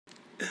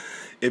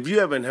If you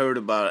haven't heard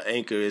about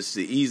Anchor, it's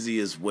the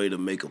easiest way to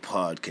make a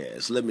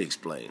podcast. Let me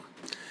explain.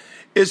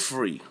 It's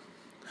free.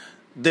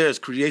 There's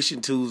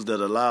creation tools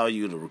that allow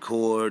you to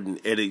record and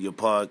edit your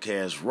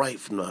podcast right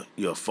from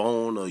your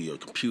phone or your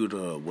computer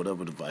or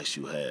whatever device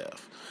you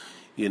have.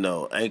 You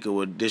know, Anchor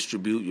will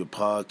distribute your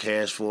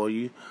podcast for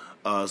you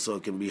so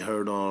it can be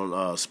heard on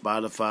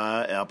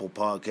Spotify, Apple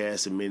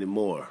Podcasts, and many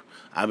more.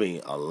 I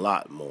mean, a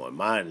lot more.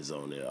 Mine is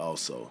on there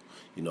also.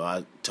 You know,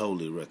 I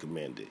totally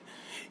recommend it.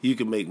 You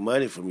can make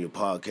money from your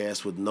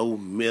podcast with no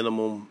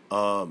minimum,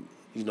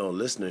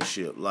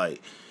 listenership.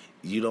 Like,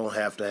 you don't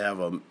have to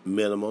have a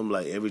minimum.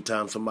 Like, every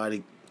time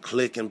somebody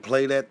click and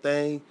play that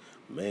thing,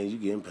 man, you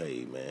getting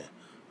paid, man.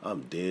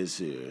 I'm dead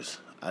serious.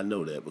 I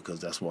know that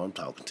because that's why I'm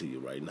talking to you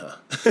right now.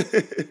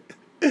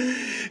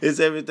 It's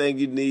everything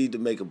you need to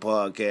make a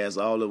podcast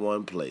all in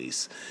one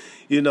place.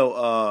 You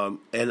know,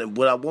 and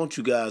what I want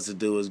you guys to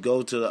do is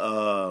go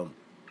to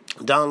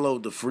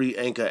download the free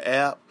Anchor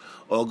app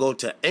or go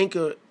to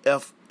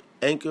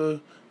anchor.fm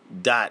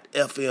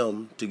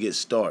to get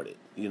started.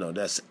 You know,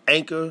 that's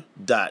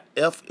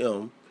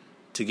anchor.fm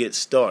to get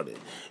started.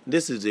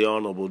 This is the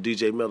Honorable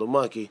DJ Metal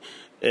Monkey,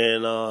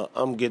 and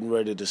I'm getting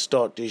ready to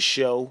start this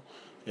show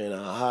in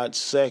a hot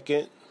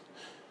second.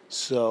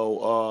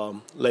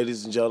 So,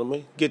 ladies and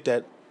gentlemen, get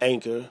that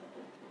Anchor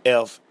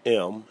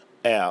FM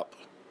app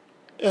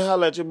and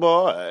holla at your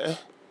boy.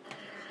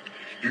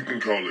 You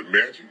can call it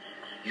magic,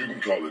 you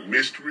can call it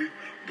mystery,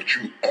 but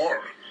you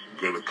are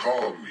going to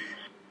call me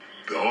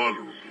the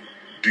Honorable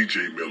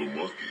DJ Metal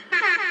Monkey.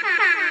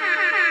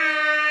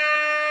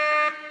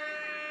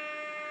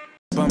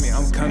 Bummy,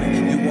 I'm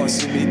coming, you won't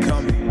see me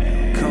coming.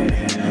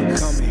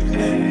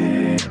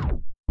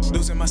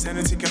 Losing my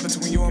sanity, kept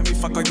between you and me.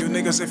 Fuck all you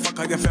niggas and fuck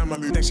all your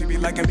family. Think she be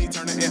liking me,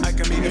 turning it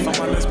icon me. If I'm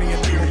a lesbian,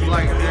 you be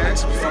liking me. Like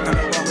she be fucking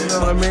her wrong. You know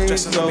what I mean?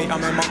 Just so me,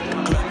 I'm in my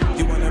club.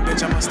 You want a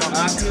bitch, I'm a star.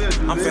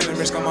 I'm feeling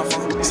rich on my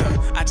phone. So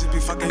I just be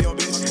fucking your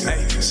bitch.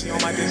 Hey, she on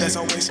my dick, that's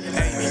a wish.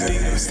 Hey,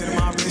 niggas to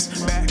my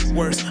wrist.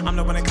 Backwards, I'm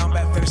the one that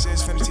combat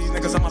finishes. Finish these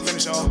niggas, I'ma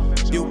finish all.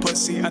 You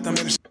pussy at the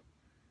finish.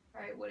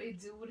 Alright, what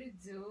it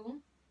do?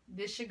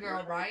 This your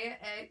girl, Raya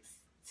X,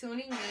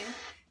 tuning in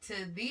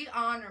to the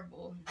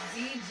Honorable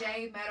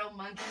DJ Metal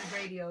Monkey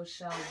Radio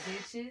Show,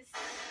 bitches.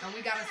 And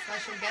we got a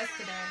special guest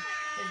today.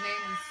 His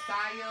name is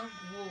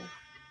SYAwolf.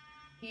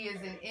 He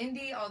is an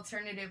indie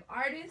alternative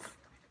artist.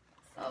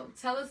 So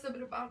tell us a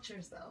bit about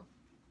yourself.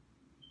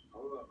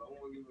 Hold up, I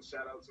want to give a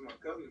shout out to my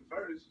cousin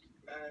first.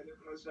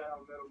 No shout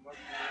out Metal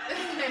Monkey.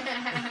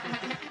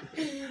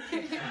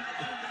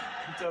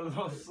 Tell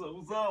us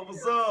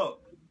what's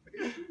up?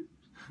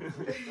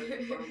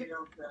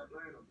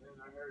 Atlanta, man.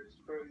 I heard it's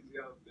crazy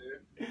out there.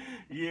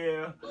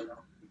 Yeah. But,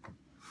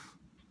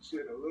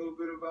 shit, a little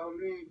bit about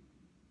me.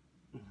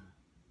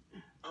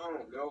 I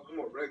don't know. I'm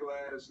a regular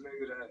ass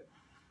nigga that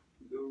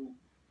do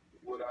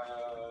what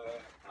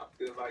I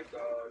feel like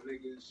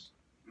niggas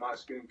my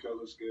skin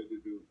color scared to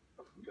do.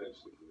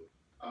 Basically.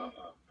 Okay,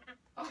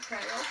 all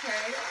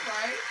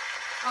right.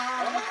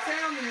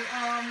 Tell me,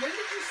 when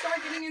did you start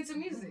getting into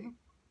music?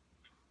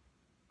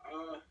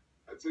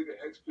 I took an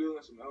X pill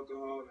and some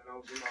alcohol, and I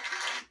was in my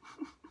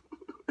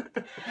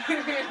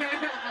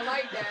I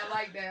like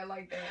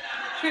that.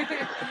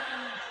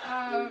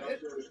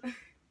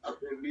 I've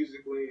been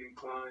musically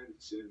inclined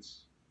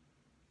since,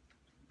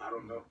 I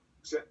don't know.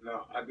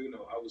 No, I do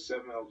know. I was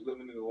 7. I was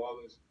living in New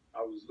Orleans.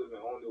 I was living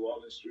on New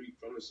Orleans Street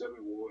from the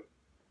 7th Ward.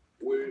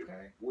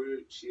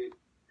 Weird shit.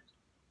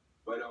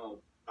 But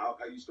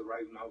I used to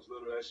write when I was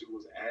little. That shit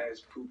was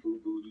ass poo-poo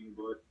booty,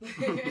 but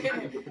I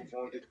never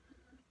performed it.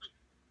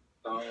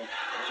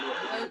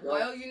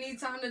 Well, you need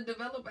time to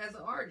develop as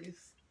an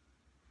artist.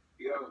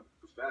 Yeah,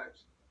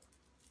 facts.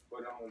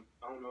 But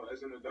I don't know.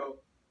 As an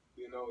adult,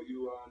 you know,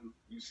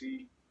 you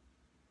see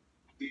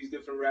these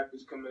different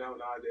rappers coming out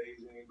nowadays,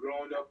 and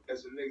growing up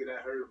as a nigga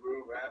that heard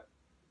real rap,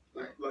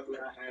 luckily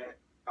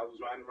I was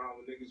riding around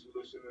with niggas who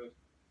listened to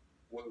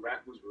when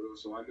rap was real,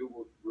 so I knew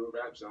what real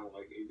rap sounded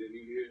like. And then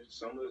you hear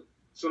some of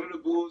the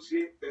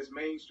bullshit that's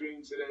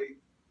mainstream today.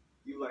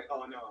 You like,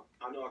 oh no,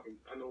 I know I can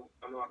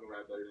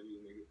rap better than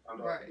you, nigga. I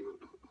know I can do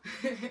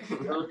it.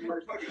 You know,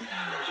 like, fuck it.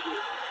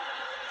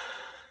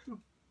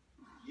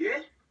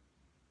 Yeah.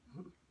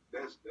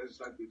 That's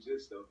like the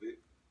gist of it.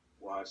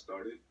 Why I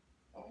started.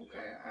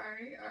 Okay,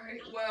 all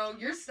right. Well,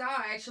 your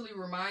style actually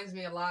reminds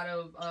me a lot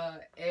of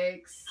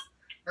X,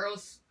 Earl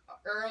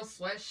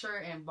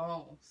Sweatshirt, and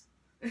Bones.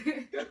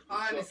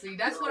 Honestly,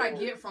 that's what I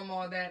get from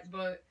all that.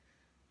 But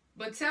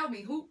tell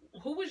me, who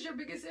was your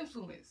biggest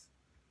influence?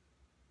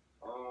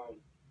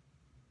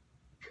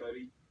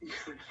 Cuddy. Yeah.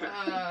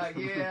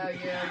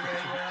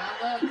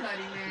 I love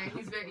Cuddy, man. He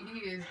is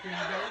pretty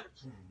dope.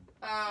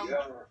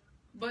 Yeah.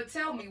 But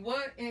tell me,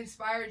 what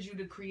inspired you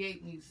to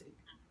create music?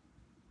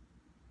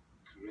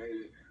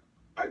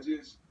 I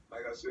just,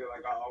 like I said,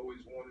 like I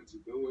always wanted to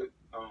do it.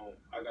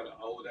 I got an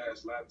old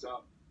ass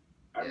laptop.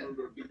 I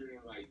remember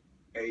being like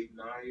 8,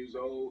 9 years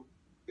old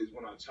is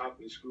when I chopped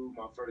and screwed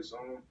my first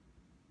song.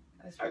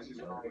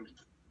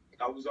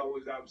 I was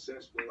always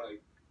obsessed with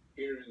like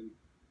hearing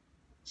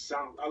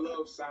sound. I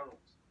love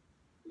sounds.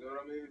 You know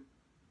what I mean?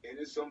 And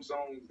there's some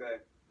songs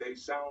that they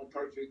sound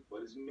perfect,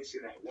 but it's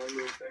missing that one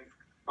little thing.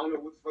 I don't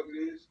know what the fuck it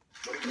is,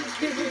 but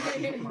it's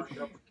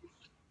like,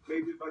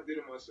 maybe if I did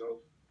it myself,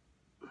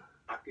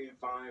 I can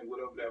find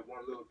whatever that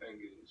one little thing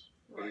is.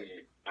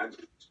 Right. And I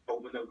just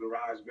opened up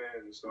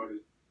GarageBand and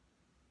started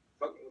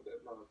fucking with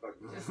that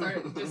motherfucker.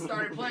 Just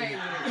started playing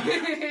with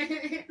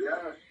it.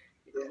 Yeah.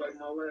 It's like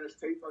my last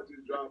tape I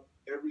just dropped.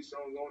 Every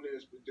song on there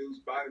is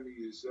produced by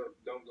me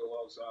except Don't Go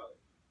Outside,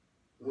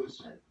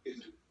 which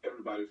is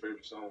everybody's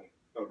favorite song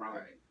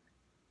around me.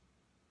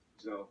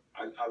 So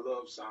I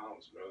love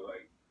sounds, bro.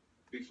 Like,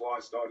 before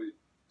I started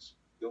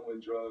doing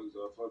drugs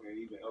or fucking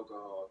even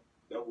alcohol,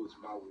 that was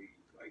my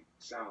weed. Like,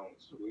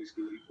 sounds.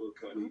 Whiskey, Lethal,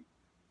 Cuddy,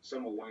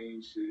 some of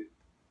Wayne shit.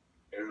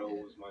 Arrow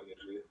was my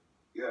nigga.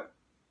 Yeah.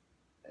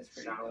 That's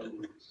pretty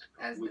dope.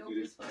 That's dope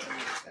as fuck.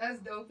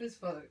 That's dope as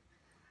fuck.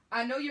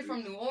 I know you're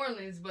from New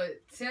Orleans,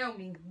 but tell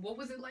me, what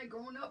was it like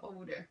growing up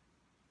over there?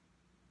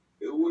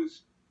 It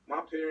was, my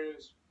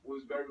parents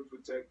was very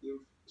protective,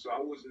 so I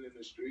wasn't in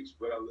the streets,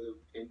 but I lived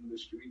in the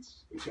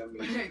streets, if that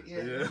makes sense.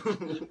 Yeah.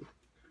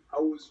 I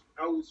was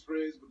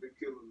friends with the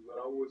killers, but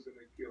I wasn't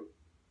a killer.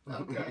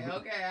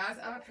 Okay, I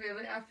feel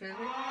it. I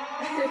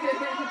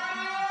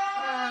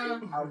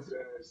was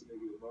ass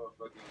nigga,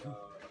 motherfucking,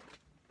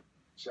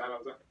 shout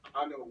out.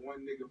 I know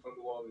one nigga from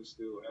New Orleans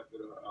still after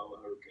our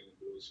hurricane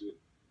bullshit.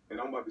 And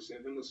I'm about to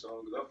send him a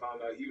song because I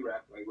found out he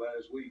rapped like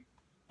last week.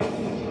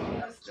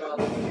 So,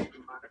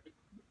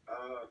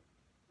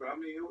 but I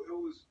mean, it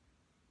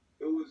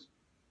was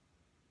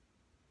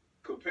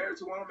compared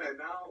to where I'm at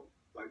now.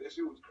 Like, that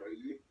shit was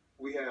crazy.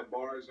 We had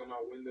bars on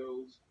our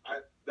windows.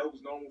 That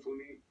was normal for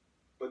me.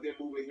 But then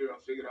moving here, I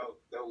figured out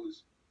that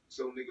was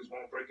so niggas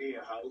won't break in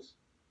your house.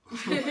 I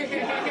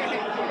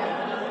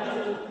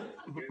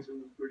guess it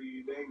was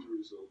pretty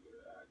dangerous over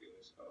there. I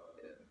guess.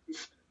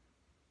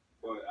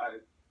 But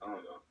I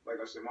don't know. Like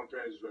I said, my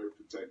parents were very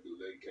protective.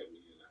 They kept me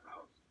in the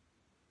house.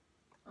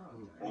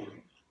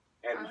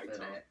 At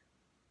nighttime.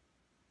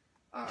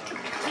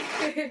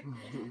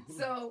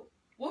 So,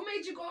 what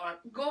made you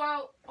go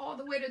out all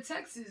the way to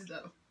Texas,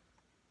 though?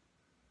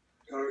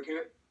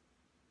 Hurricane.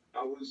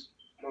 I was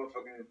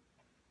motherfucking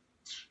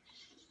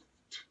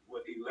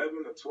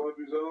 11 or 12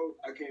 years old.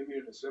 I came here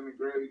in the 7th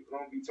grade,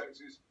 Long Beach,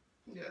 Texas.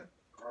 Yeah.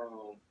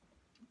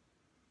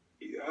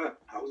 Yeah,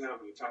 I was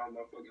having the time of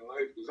my fucking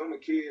life because I'm a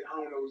kid. I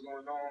don't know what's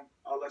going on.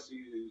 All I see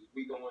is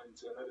we going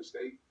to another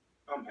state.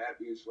 I'm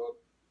happy as fuck.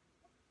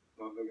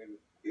 Motherfucking,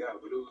 yeah,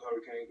 but it was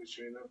Hurricane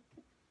Katrina.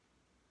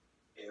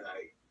 And,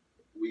 like,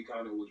 we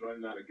kind of was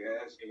running out of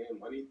gas and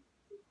money.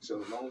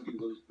 So Long Beach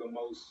was the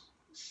most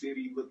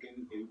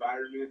city-looking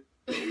environment.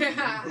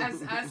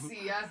 I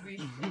see. I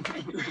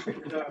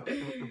got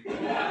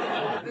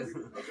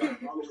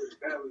all over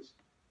Dallas.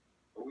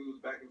 But we was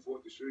back and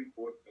forth to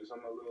Shreveport. That's how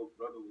my little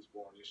brother was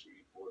born in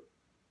Shreveport.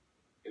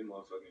 In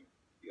motherfucking,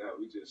 yeah,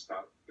 we just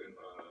stopped in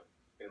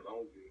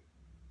Longview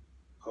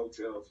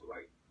hotel for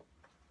like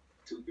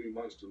 2-3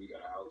 months till we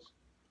got a house.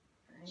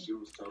 Shit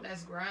was tough.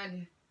 That's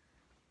grinding.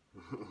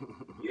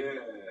 Yeah,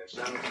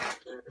 shout out to my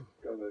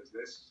parents,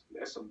 because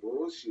that's some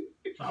bullshit.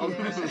 If I was I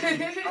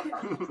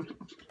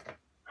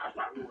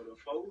probably would have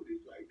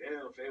folded. Like,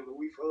 damn, family,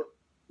 we fucked.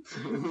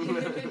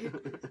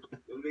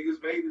 Them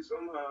niggas made it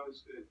somehow.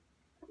 Shit.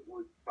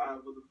 With 5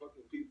 other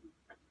fucking people.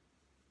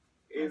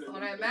 That's all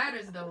that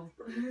matters, though.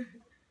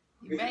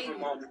 You made it.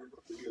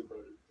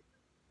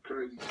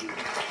 Crazy shit.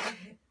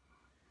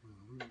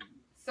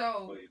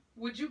 So,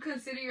 would you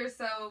consider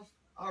yourself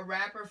a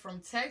rapper from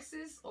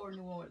Texas or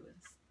New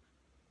Orleans?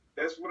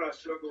 That's what I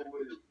struggle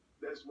with.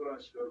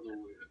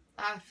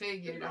 I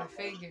figured.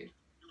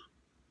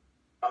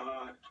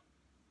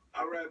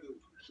 I'd rather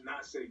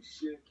not say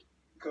shit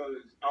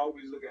because I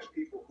always look at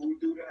people who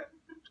do that.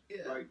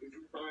 Yeah. Like, if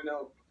you find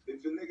out,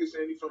 if a nigga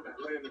saying he from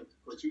Atlanta,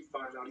 but you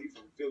find out he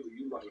from Philly,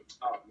 you like,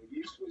 oh, nigga,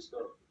 you switched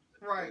up.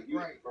 Right,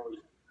 like, right.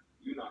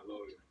 You're not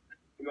loyal.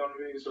 You know what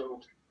I mean?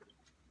 So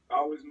I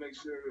always make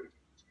sure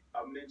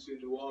I mention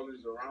New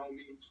Orleans around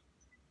me,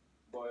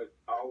 but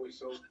I always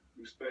show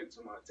respect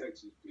to my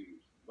Texas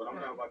peers. But I'm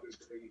not about to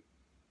say,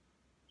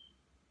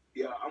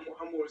 yeah, I'm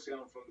more say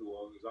I'm from New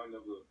Orleans. I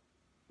never,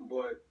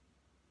 but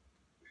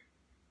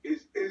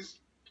it's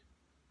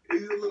a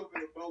little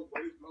bit of both,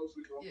 but it's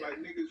mostly like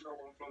niggas know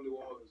I'm from New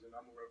Orleans and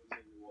I'm gonna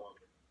represent New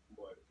Orleans.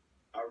 But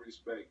I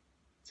respect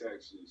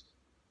Texas.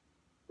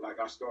 Like,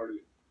 I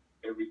started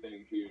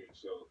everything here,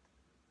 so.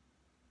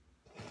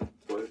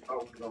 But I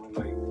was on,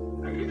 like,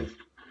 I guess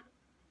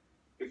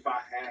if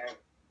I had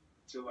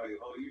to, like,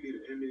 oh, you need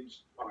an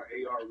image, or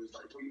AR was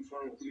like, where you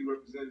from? Who you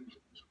represent?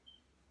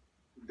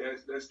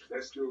 That's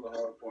still the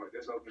hard part.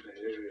 That's up in the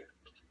air.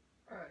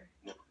 All right.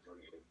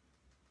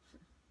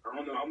 I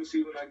don't know. I'm gonna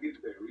see when I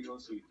get there. We gonna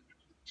see.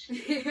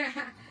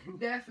 Yeah,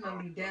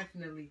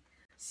 definitely.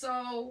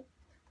 So,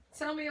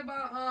 tell me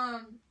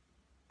about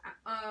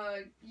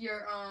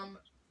your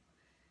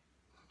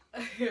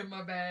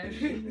my bad.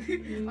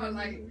 I was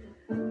like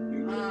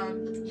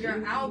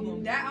your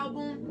album. That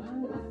album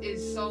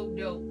is so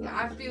dope.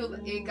 I feel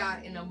it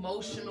got an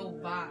emotional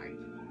vibe.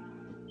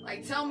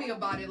 Like, tell me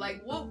about it.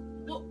 Like,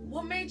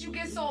 what made you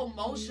get so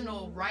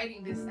emotional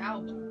writing this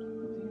album?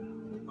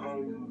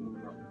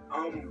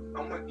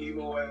 I'm an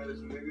emo ass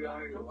nigga.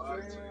 I ain't gonna lie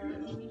to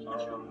you.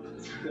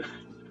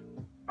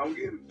 I'm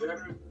getting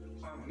better.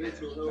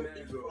 Mental health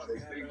is a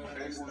big thing with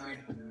me.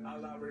 I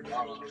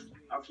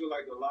feel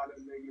like a lot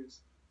of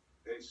niggas,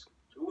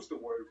 what's the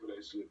word for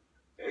that shit?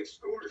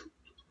 Extort?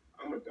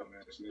 I'm a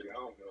dumbass nigga. I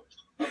don't know.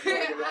 I feel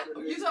like a lot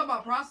of You talking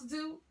about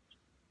prostitute?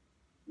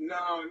 No.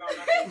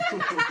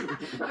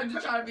 I'm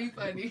just trying to be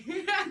funny.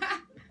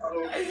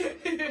 Oh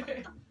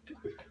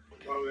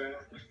man,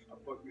 I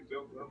fucked the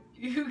joke up.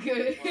 You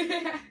good? I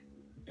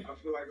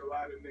feel like a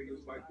lot of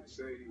niggas like to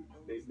say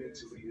they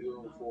mentally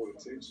ill for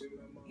attention.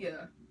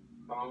 Yeah.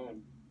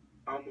 I'm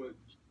a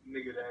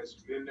nigga that's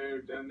been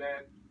there, done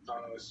that.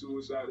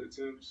 Suicide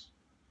attempts,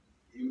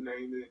 you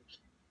name it.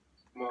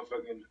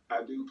 Motherfucking,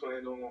 I do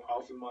plan on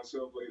offing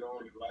myself later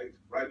on in life.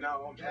 Right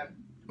now, I'm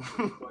happy.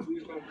 But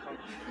he's gonna come.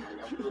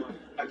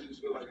 I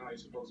just feel like I ain't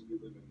supposed to be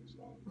living this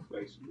long,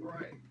 basically.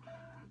 Right.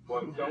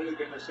 But the only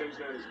thing that changed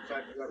that is the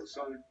fact I got a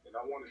son, and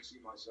I want to see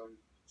my son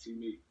see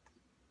me.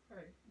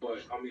 Right.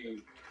 But I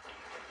mean,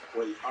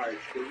 wait, all right,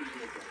 the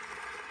original thing.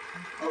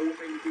 Oh, what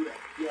made me do that?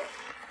 Yeah,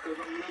 because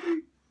I'm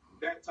really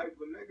that type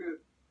of nigga,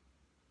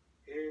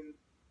 and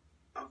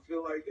I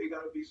feel like they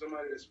gotta be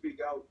somebody that speak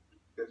out,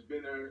 that's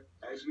been there,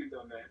 actually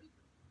done that.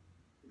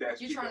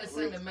 That's you're trying to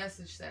send a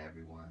message to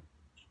everyone.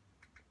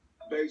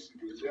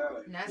 Basically,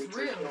 yeah. And that's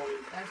real.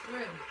 That's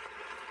real.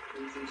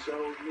 And to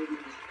show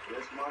niggas,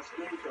 that's my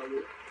skin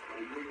color.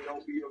 Like, nigga,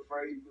 don't be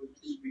afraid to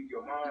speak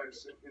your mind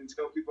and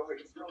tell people how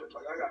you feel.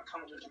 Like, I got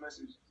countless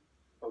messages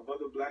of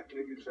other black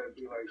niggas that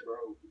be like,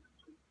 bro,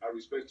 I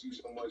respect you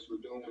so much for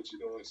doing what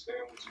you're doing,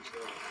 saying what you're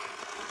saying.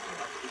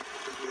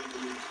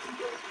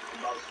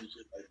 About some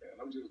shit like that.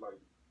 And I'm just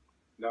like,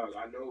 no,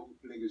 I know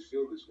niggas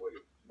feel this way,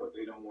 but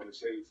they don't want to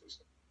say it for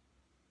something.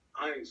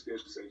 I ain't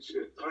scared to say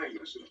shit. I ain't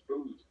got shit to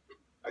prove.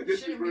 Like,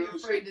 this shouldn't be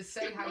afraid to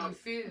say how you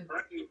feel.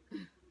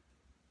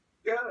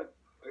 Yeah,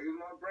 like if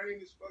my brain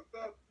is fucked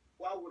up,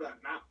 why would I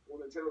not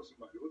want to tell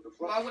somebody? What the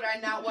fuck? Why would I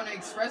not want to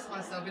express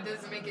myself? It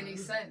doesn't make any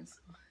sense.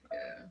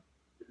 Yeah.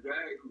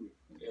 Exactly.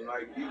 And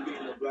like you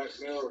being a black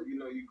male, you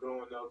know, you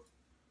growing up,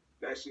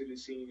 that shit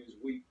is seen as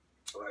weak.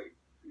 Like,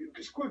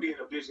 just quit being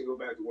a bitch and go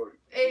back to work.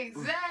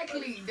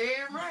 Exactly.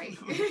 Damn right.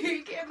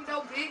 You can't be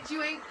no bitch. If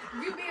you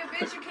be a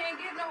bitch, you can't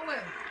get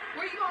nowhere.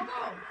 Where you gonna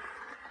go?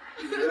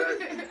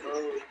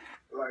 Exactly.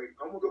 Like,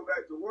 I'm gonna go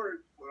back to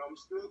work, but I'm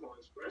still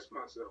gonna express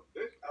myself.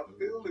 I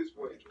feel this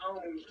way. I don't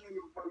give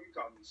a fuck. You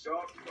call me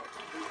sharp, you call me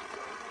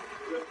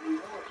whatever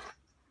you want.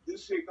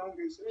 This shit don't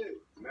get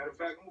said. Matter of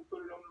fact, I'm gonna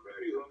put it on the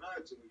radio on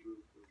iTunes real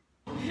quick.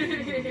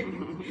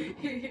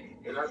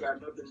 And I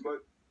got nothing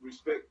but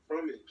respect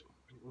from it.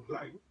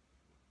 Like,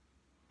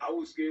 I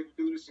was scared to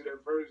do this shit at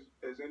first,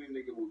 as any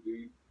nigga would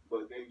be,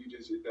 but then you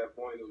just hit that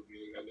point of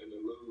you ain't got nothing to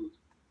lose.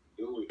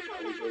 Do it.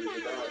 I was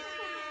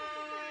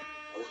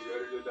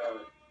ready to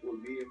die. With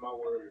me and my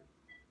word.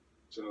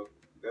 So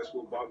that's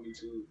what brought me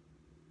to.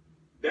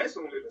 That's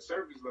only the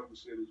surface level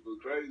shit is but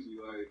crazy.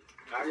 Like,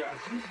 I got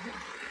some shit.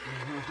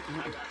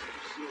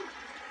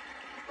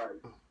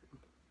 Like,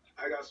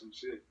 I got some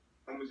shit.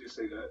 I'm gonna just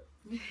say that.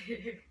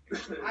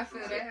 I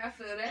feel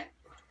that.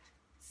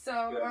 So,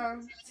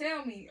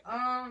 tell me,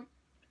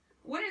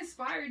 what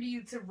inspired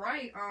you to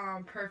write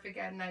Perfect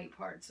at Night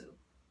Part 2?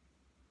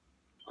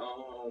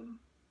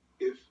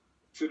 If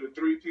to the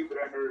 3 people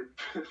that heard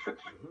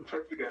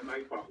Perfect at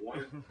Night Part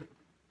 1,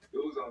 it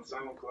was on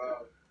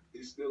SoundCloud.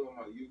 It's still on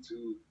my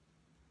YouTube.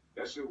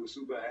 That shit was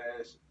super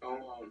ass.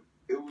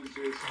 It was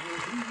just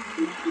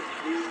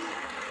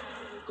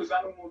because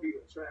I don't want to be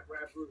a trap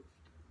rapper.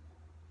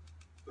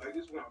 Like,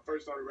 this when I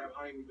first started rapping,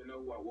 I didn't even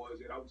know who I was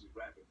yet. I was just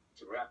rapping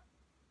to rap.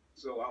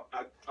 So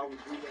I was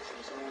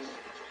remixing songs.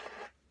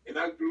 And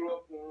I grew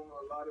up on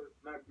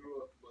not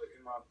grew up, but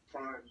in my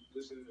prime,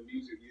 listening to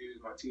music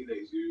years, my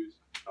teenage years,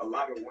 a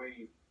lot of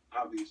Wayne,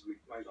 obviously,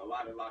 like a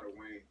lot of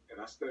Wayne.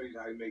 And I studied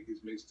how he make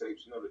his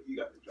mixtapes. You know, that he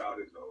got the drought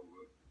is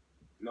over,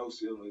 no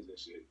ceilings and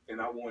shit. And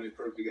I wanted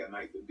Perfect at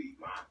Night to be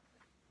my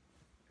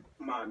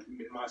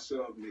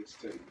sub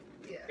mixtape.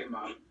 Yeah. And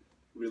my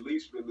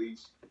release,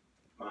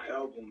 my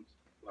albums,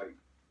 like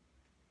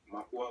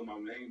my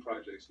main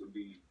projects would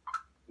be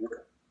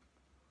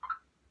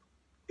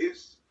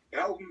it's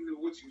albums is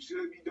what you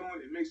should be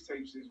doing, and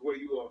mixtapes is where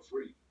you are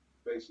free,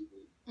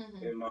 basically.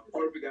 Mm-hmm. And my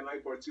Perfect at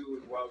Night Part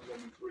 2 is where I was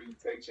gonna be free,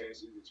 take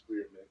chances,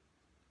 experiment.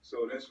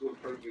 So that's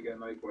what Perfect at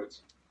Night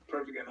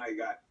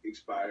got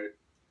expired.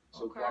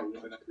 So Part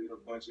 1, I did a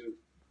bunch of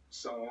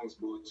songs,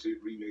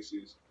 bullshit,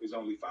 remixes. It's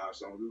only 5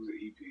 songs. It was an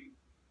EP.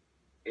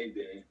 And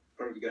then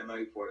Perfect at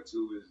Night Part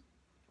 2 is,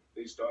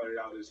 they started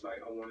out as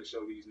like, I want to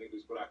show these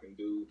niggas what I can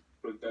do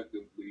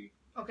productively.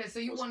 Okay, so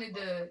you wanted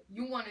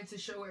to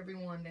show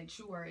everyone that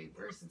you are a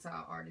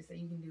versatile artist, that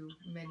you can do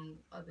many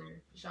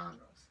other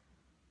genres.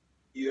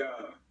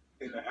 Yeah,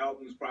 and the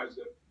albums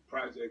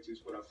project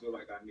is what I feel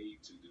like I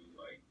need to do,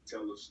 like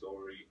tell a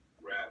story,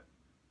 rap.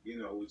 You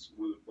know, it's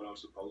what I'm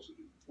supposed to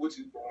do, which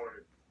is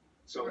boring.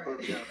 So right.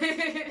 Perfect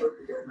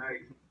at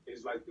Night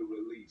is like the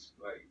release.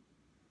 Like,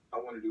 I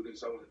want to do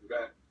this, I want to do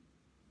that.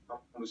 I'm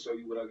going to show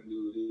you what I can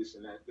do with this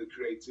and that. The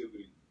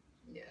creativity.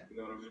 Yeah. You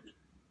know what I mean?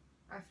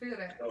 I feel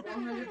that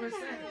 100%.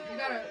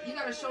 You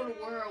gotta show the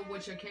world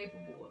what you're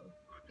capable of.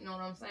 You know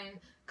what I'm saying?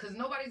 Because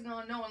nobody's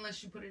gonna know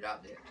unless you put it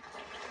out there.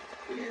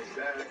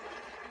 Exactly.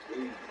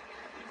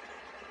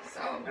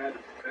 So,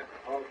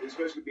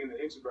 especially being an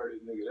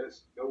introverted nigga,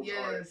 that was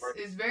hard. yes,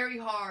 it's very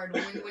hard.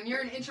 When you're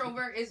an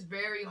introvert, it's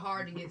very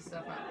hard to get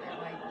stuff out there.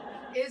 Like,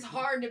 it's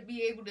hard to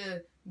be able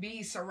to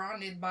be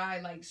surrounded by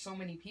like so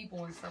many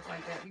people and stuff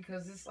like that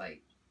because it's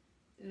like,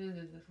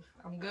 ugh,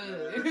 I'm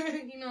good.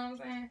 You know what I'm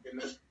saying?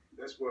 And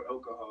that's where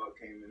alcohol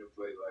came into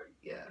play. Like,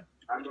 yeah.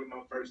 I remember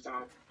my first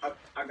time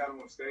I got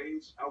on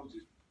stage.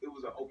 It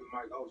was an open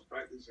mic. I was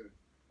practicing.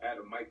 I had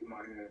a mic in my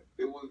hand.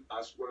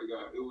 I swear to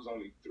God, it was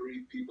only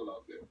 3 people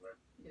out there, bro.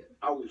 Yeah.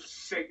 I was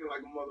shaking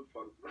like a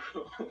motherfucker,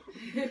 bro.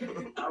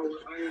 I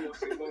ain't gonna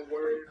say one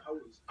word. I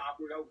was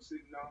awkward. I was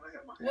sitting down. I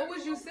had my. What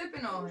was you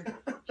sipping on?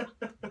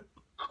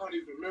 I don't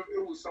even remember.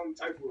 It was some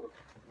type of,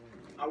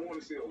 I want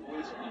to say a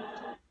whiskey.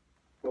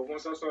 But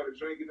once I started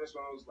drinking, that's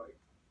when I was like,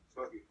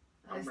 fuck it.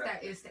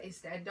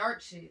 It's that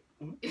dark shit.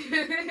 I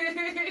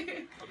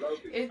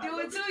love it. It do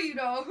it to you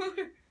though.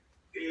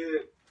 Yeah,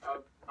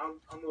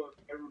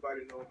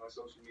 everybody know my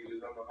social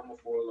medias. I'm a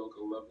 4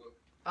 Loco lover.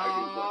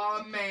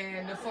 Oh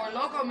man, the 4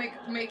 Loco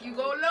make you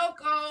go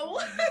loco.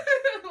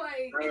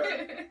 Like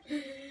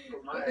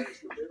my ass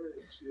to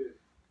bed, shit.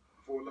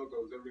 4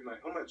 Locos every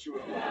night. I'm not sure.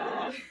 I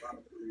ain't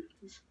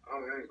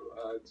gonna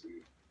lie to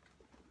you.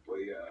 But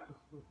yeah,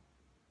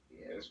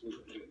 that's what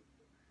it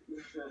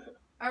is.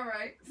 All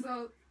right,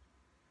 so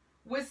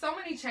with so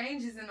many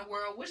changes in the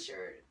world, what's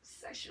your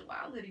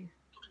sexuality?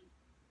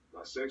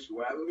 My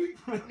sexuality?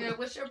 Yeah,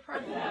 what's your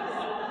preference?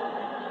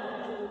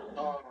 I'm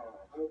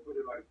gonna put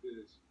it like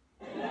this.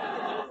 I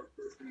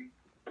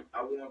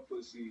want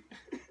pussy.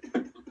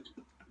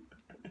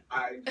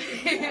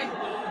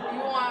 You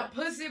want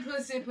pussy.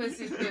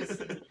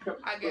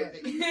 I get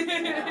it.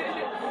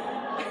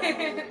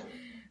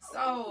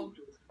 So,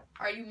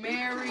 are you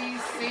married,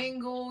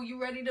 single? You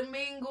ready to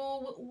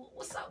mingle?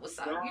 What's up?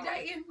 No, You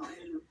dating?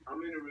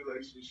 I'm in a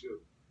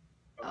relationship.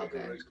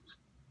 Okay.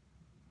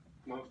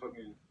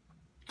 Motherfucking.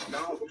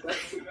 No, but back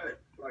to that.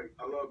 Like,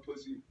 I love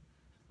pussy.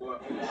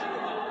 But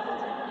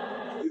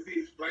it be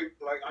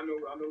like I know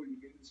what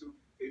you're getting to.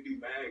 It be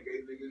mad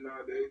gay niggas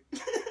nowadays.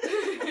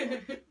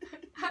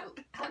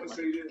 I'm gonna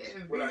say this.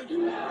 What I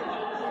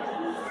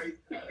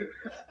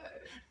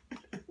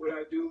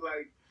do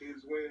like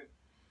is when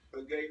a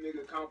gay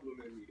nigga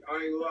compliment me. I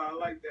ain't gonna lie, I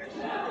like that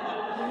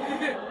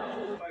shit.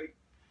 Like,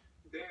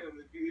 damn,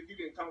 if you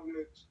get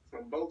compliments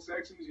from both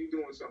sections, you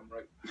doing something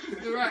right.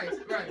 Right.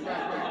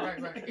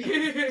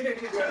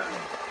 Yeah.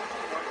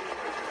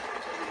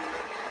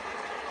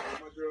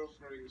 My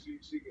girlfriend,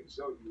 she can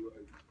show you,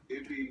 like,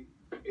 it be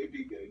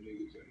gay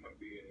niggas in my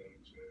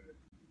DMs, man.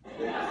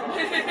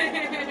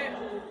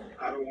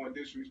 I don't want to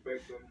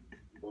disrespect them,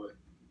 but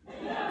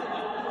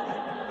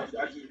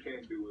I just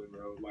can't do it,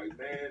 bro. Like,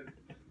 man,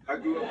 I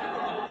grew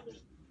up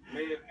with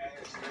man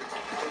ass niggas.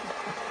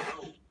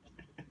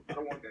 I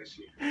don't want that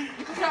shit. I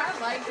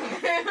like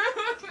it.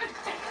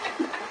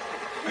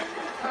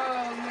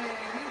 Oh man,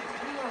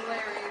 you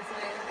hilarious,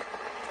 man.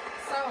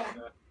 So,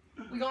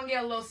 we're gonna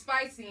get a little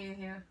spicy in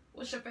here.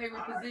 What's your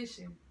favorite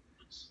position?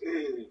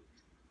 Shit.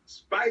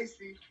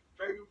 Spicy.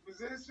 Favorite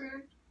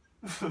position?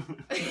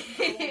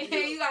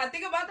 You gotta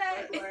think about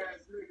that.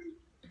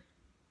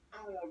 I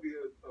don't want to be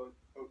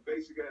a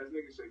basic ass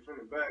nigga say from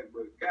the back,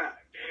 but god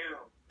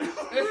damn. I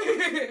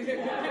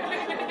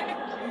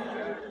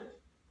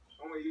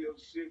want to hear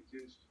shit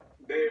just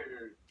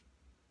there,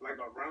 like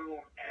a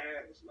round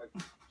ass, like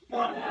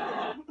fuck.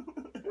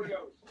 What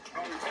else?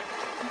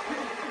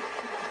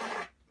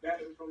 That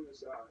is from the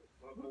side.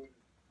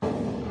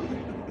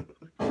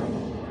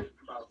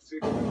 About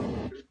 6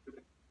 minutes.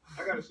 I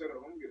gotta shut up.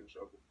 I'm gonna get in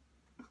trouble.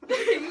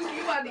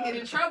 you about to get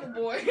in trouble,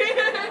 boy.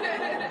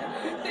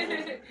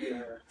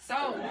 Yeah. So,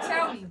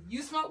 tell me,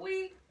 you smoke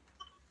weed?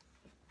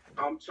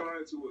 I'm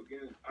trying to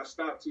again. I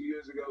stopped 2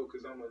 years ago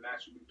because I'm a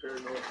naturally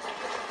paranoid.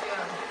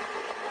 Yeah.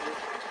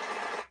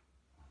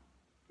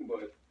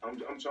 But I'm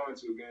trying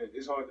to again.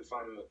 It's hard to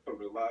find a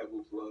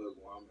reliable plug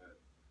where I'm at.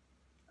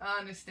 I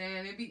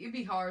understand. It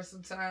be hard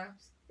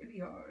sometimes. It be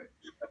hard.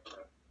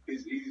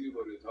 It's easy,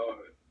 but it's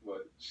hard.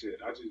 But shit,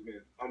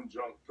 I'm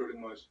drunk pretty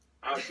much.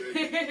 I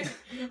say.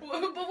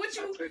 But what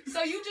you?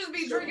 So you just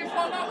be drinking 4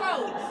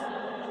 Locos?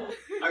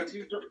 I just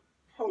drink.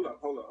 Hold up.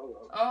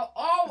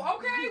 Oh,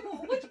 okay.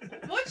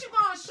 What you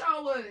gonna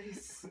show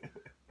us?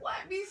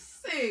 Let me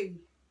see.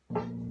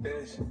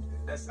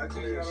 That's a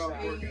clear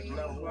shot. You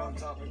know who I'm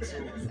talking to.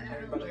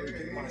 Everybody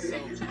repeat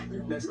myself.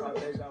 That's my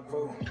deja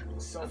vu.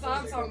 That's what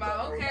I'm talking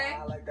about. Okay.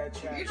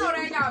 You know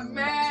they got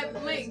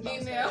mad link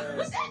in there. I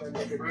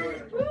did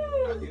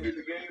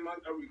the game. I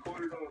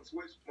recorded on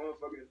Twitch,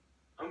 motherfucking.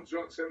 I'm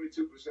drunk 72%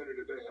 of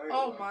the day.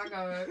 Oh my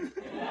god.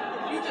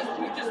 You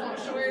just want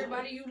to show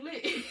everybody you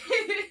lit.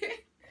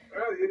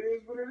 Well, it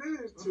is what it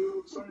is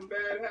till something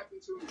bad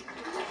happened to me.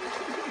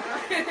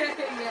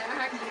 Yeah,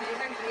 I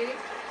get it.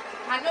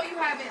 I know you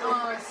haven't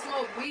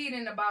smoked weed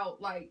in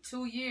about like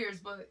 2 years,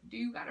 but do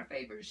you got a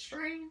favorite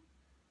strain?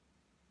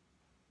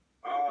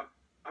 I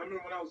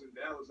remember when I was in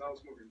Dallas, I was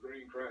smoking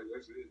green crack.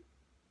 That's it.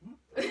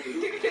 And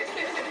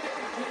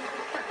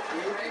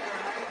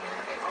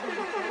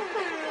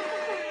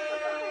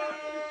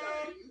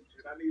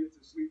I needed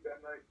to sleep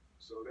that night,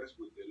 so that's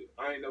what did it.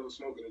 I ain't never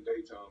smoked in the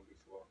daytime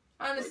before.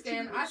 I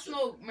understand. I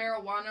smoke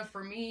marijuana.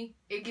 For me,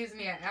 it gives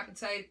me an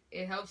appetite.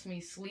 It helps me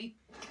sleep,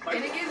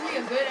 and it gives me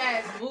a good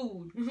ass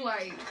mood.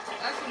 Like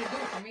that's what it do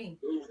for me.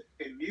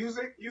 In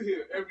music, you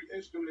hear every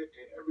instrument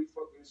in every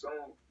fucking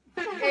song.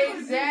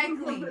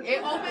 Exactly.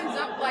 It opens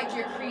up like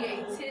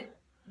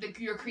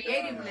your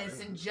creativeness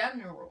in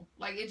general.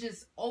 Like it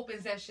just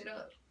opens that shit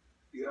up.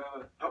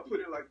 Yeah, I put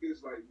it like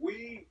this: like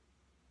weed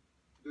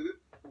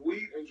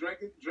and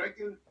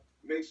drinking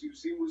makes you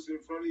see what's in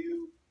front of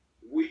you.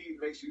 Weed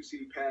makes you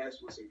see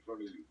past what's in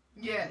front of you.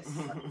 Yes,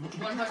 100%.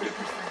 Yup.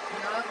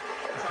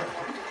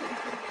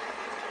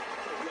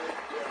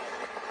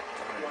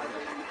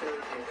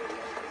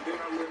 Then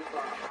I lived by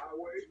a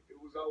highway. It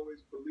was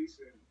always police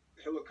and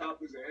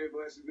helicopters and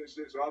ambulances and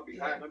shit. So I'll be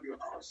high and I'll be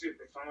like, oh shit,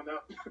 they found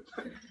out.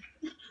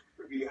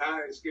 Be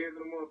high and scared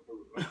them up.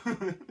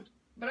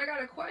 But I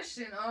got a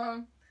question.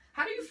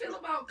 How do you feel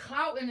about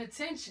clout and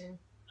attention?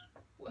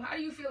 How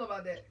do you feel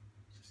about that?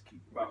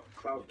 About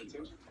clout and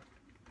attention?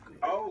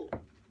 Oh,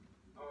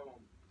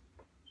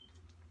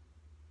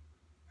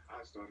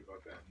 I started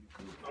about that.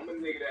 I'm a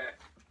nigga that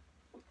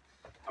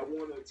I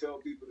want to tell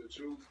people the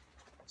truth.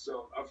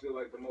 So I feel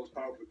like the most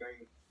powerful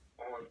thing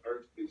on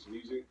earth is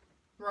music.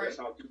 Right. That's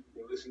how people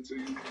can listen to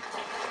you.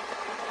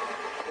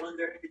 One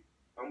day,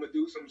 I'm going to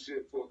do some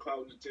shit for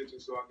clout and attention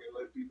so I can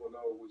let people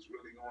know what's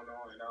really going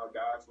on, and I'll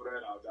die for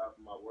that. I'll die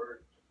for my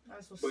word.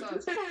 That's what's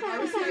up. I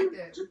respect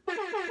that.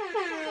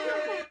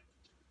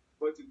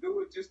 But to do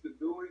it, just to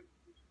do it,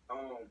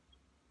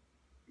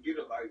 get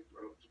a life,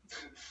 bro.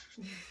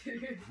 I feel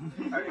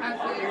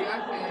you.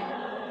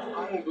 I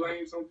don't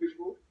blame some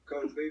people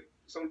because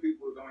some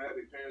people don't have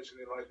their parents in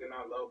their life. They're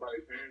not loved by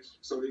their parents,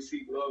 so they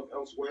seek love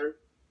elsewhere,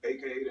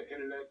 aka the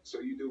internet. So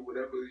you do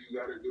whatever you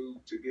got to do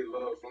to get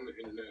love from the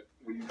internet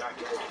when you not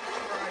loved.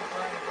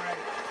 Right.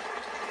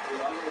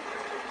 Well,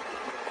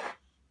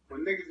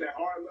 when niggas that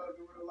are loved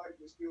in real life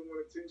and still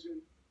want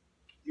attention,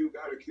 you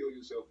gotta kill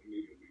yourself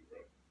immediately, bro.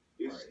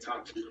 It's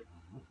toxic.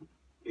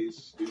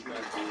 It's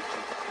not good.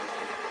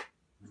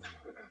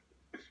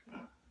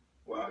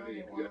 Well, I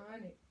mean,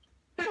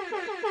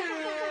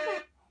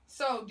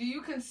 So, do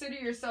you consider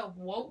yourself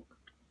woke?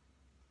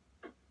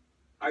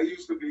 I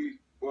used to be,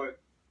 but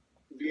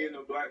being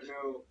a black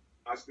male,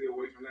 I stay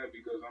away from that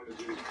because I'm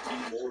just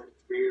more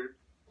scared.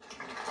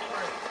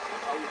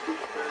 I was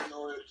super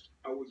paranoid.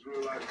 I was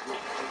realizing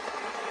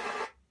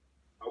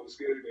I was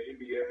scared of the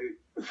NBA.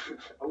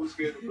 I was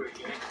scared to play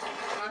games.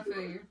 I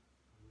feel you.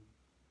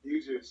 You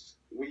just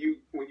when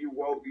you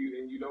woke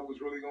and you know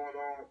what's really going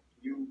on,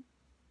 you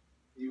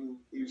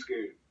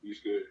scared. You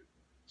scared.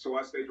 So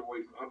I stayed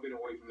away from. I've been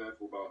away from that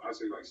for about I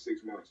say like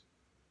 6 months.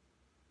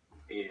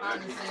 And I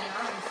understand.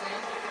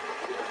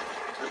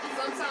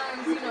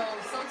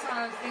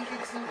 Sometimes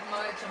thinking too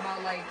much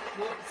about like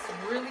what's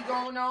really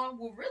going on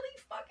will really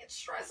fucking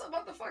stress a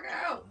motherfucker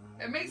out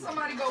and make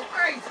somebody go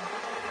crazy.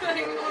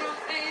 You know what I'm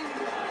saying?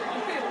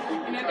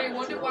 And then they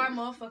wonder why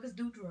motherfuckers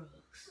do drugs.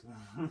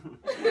 You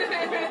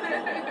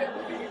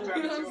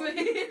know what I'm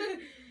saying?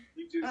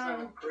 You just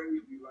sound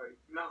crazy, like,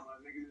 nah,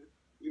 nigga.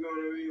 You know what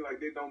I mean? Like,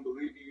 they don't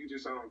believe you. You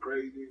just sound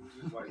crazy. It's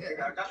just like,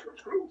 nigga, I got the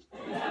proof.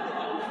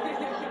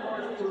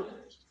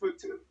 For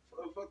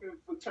a fucking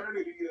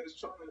fraternity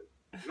that's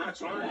not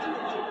trying to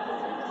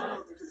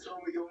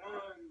control your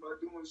mind by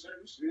doing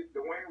certain shit.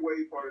 The Wayne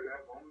Wade part of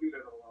that, I'm gonna leave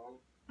that alone.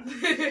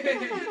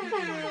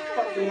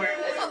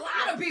 There's a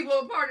lot of people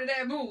a part of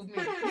that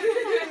movement.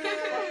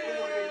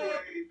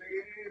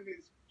 And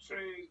his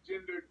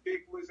transgender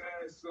dickless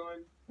ass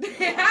son. Yo,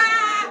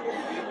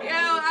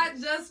 I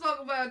just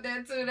spoke about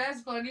that too.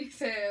 That's funny as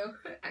hell.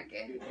 I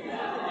can't.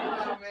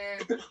 Oh man.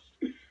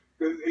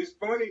 Cause it's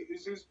funny.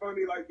 It's just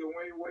funny. Like the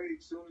Wayne Wade,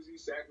 as soon as he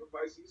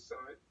sacrificed his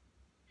son,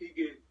 he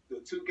get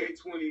the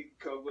 2K20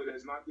 cover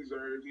that's not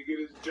deserved. He get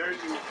his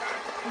jersey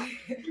retired.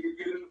 He can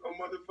get a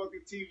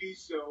motherfucking TV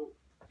show.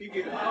 He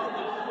get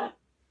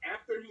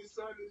after his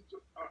son is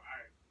all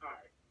right,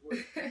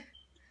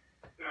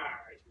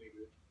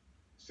 nigga.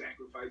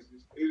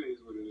 Sacrifices. It is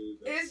what it is.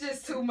 It's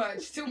just too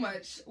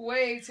much,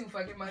 way too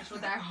fucking much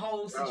with that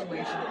whole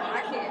situation.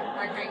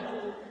 I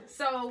can't.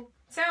 So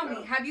tell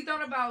me, have you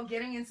thought about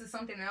getting into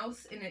something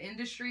else in the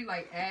industry,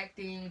 like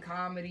acting,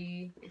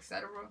 comedy,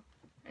 etc.?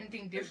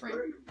 Anything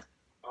different?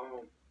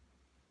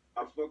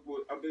 I've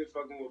been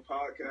fucking with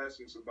podcasts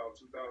since about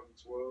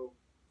 2012.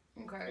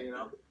 Okay. And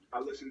I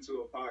listened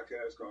to a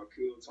podcast called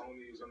Kill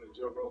Tony. It's on the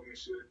Joe Rogan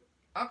shit.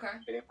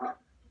 Okay.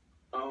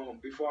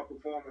 And before I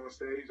perform on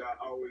stage, I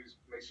always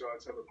make sure I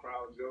tell a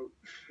crowd joke.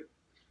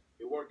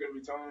 It worked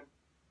every time.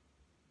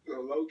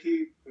 low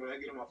key, when I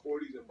get in my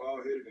 40s and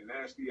bald headed and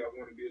nasty, I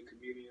want to be a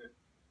comedian.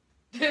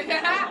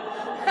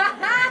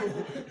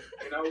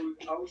 And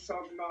I was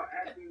talking about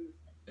acting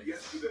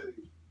yesterday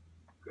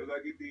because I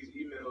get these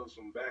emails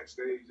from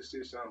backstage. This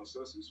shit sounds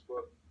sus as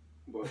fuck,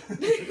 but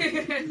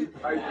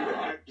I do the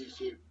acting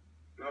shit,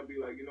 and I'll be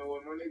like, you know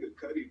what, my nigga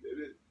Cuddy did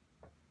it.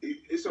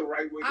 It's a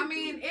right way. I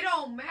mean, it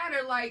don't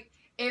matter. Like,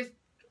 if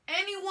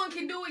anyone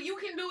can do it, you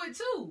can do it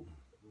too.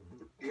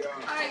 Yeah.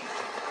 Like,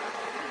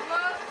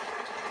 what?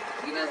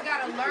 You just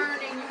gotta learn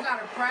and you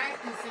gotta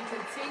practice and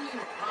continue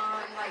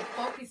on like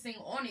focusing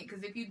on it.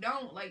 Cause if you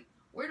don't, like,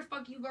 where the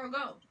fuck you gonna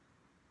go?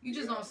 You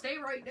just gonna stay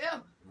right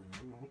there.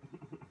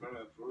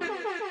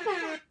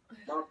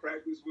 My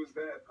practice was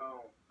that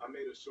I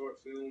made a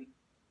short film,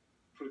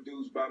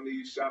 produced by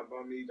me, shot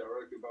by me,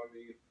 directed by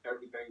me,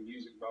 everything,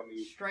 music by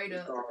me. Straight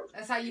up.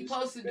 That's how you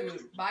supposed to do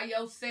it. By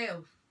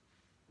yourself.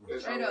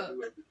 Straight up.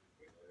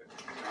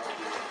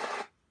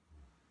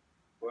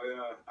 But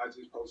I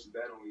just posted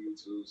that on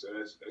YouTube, so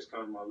that's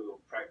kind of my little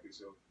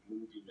practice of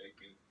movie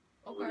making,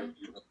 whatever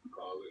you want to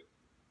call it.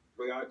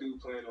 But I do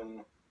plan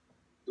on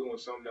doing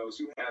something else.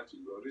 You have to,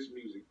 bro. This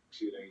music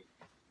shit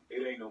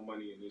ain't no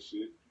money in this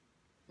shit.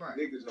 Right.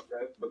 Niggas know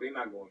that, but they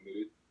not gonna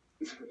admit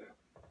it.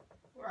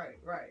 Right.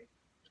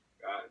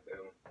 God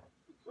damn.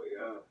 But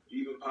yeah,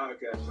 even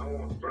podcasts. I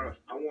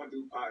want to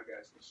do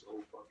podcasting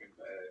so fucking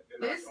bad.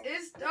 And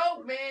It's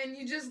dope, man.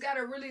 You just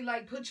gotta really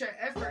like put your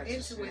effort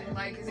into it.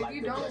 Like, cause if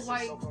you don't,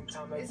 like,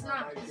 it's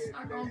not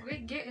gonna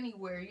get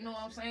anywhere. You know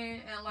what I'm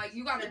saying? And like,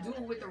 you gotta do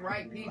it with the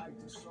right people.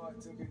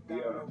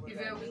 Yeah. You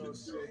feel me?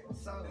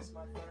 So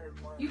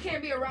you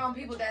can't be around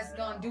people that's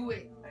gonna do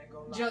it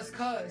just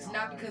cause,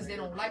 not because they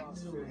don't like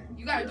to do it.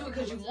 You gotta do it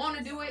because you want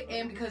to do it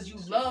and because you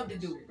love to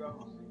do it.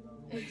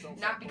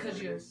 Not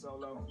because you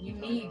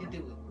need to do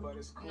it.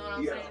 You know what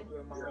I'm saying?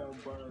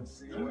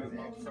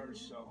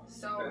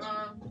 So,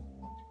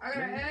 I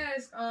gotta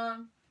ask,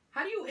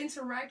 how do you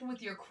interact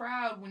with your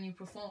crowd when you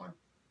perform?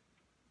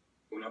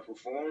 When I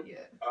perform?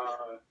 Yeah.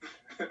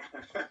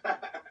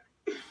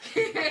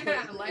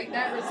 I like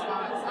that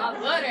response. I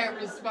love that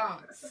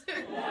response.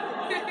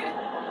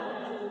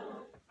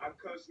 I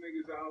cuss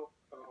niggas out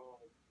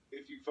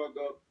if you fuck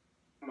up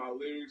my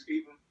lyrics.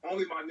 Even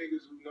only my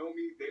niggas who know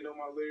me, they know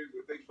my lyrics.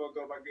 If they fuck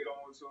up, I get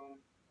on to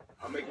them.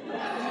 I make them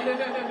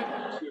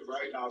shit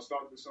right. I'll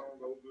start the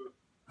song over.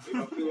 If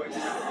I feel like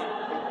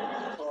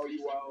I call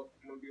you out,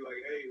 I'm gonna be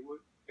like, hey,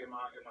 what? Am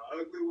I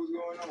ugly? What's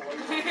going on? I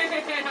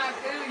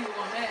feel you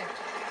on that.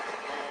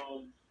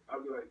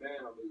 I'll be like,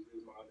 damn,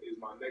 is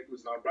my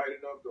necklace not bright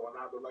enough? Do I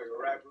not look like a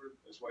rapper?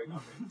 That's why you're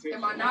not paying attention.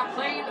 Am I not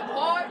playing the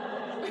part?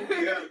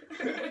 Yeah.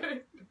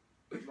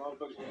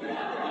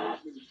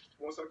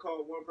 Once I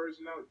call one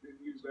person out, then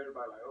usually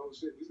everybody like, oh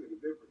shit, this nigga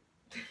different.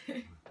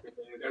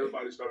 And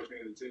everybody starts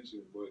paying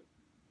attention. But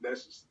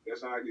that's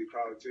how I get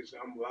crowd attention.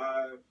 I'm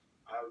live.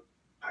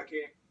 I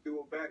can't do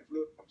a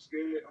backflip. I'm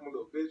scared. I'm a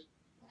little bitch.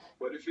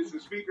 But if it's a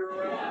speaker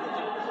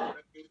around,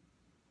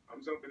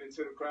 I'm jumping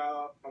into the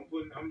crowd. I'm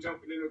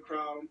jumping in the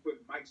crowd. I'm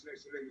putting mics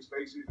next to niggas'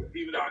 faces,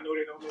 even though I know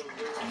they don't know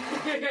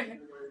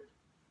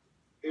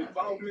the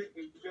involvement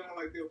and feeling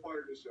like they're part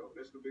of the show.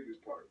 That's the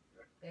biggest part.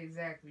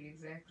 Exactly.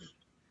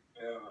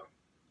 Yeah.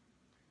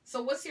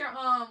 So what's your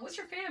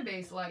fan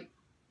base like?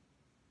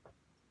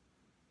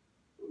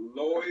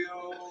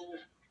 Loyal.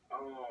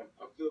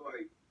 I feel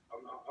like I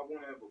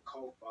want to have a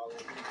cult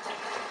following.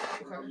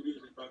 Okay. I'm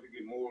usually about to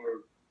get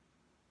more.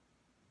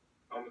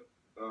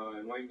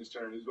 In layman's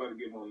terms, it's about to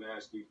get more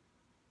nasty.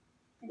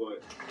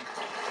 But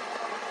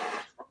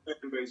my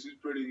fan base is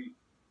pretty.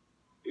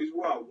 It's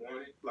what I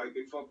want it. Like,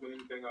 they fuck with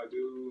anything I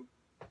do.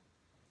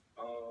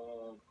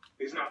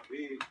 It's not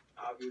big,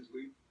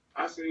 obviously.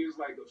 I say it's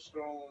like a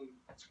strong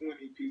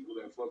 20 people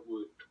that fuck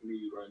with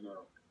me right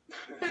now.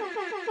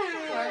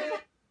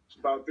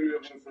 About 3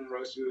 of them from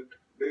Russia.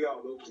 They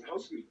all over,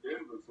 mostly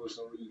Denver for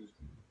some reason.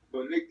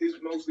 But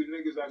it's mostly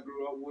niggas I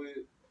grew up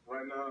with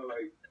right now.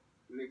 Like,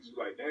 niggas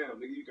like, damn,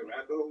 nigga, you can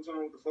rap the whole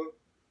time? What the fuck?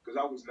 Because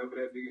I was never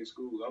that big in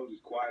school. I was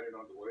just quiet and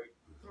out the way.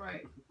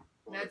 Right.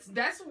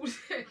 That's what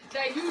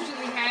that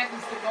usually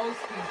happens to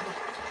most people.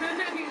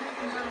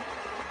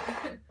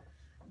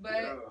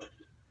 But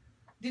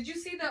did you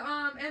see the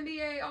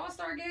NBA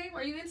All-Star game?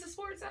 Are you into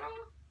sports at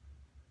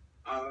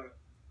all?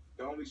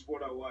 The only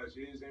sport I watch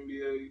is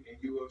NBA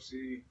and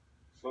UFC.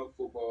 Fuck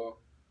football.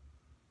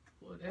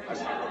 Well,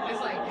 it's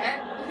like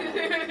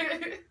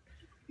that.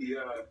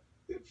 Yeah,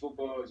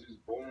 football is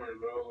just boring,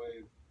 bro.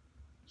 And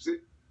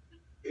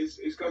it's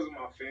because of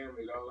my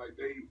family, though. Like,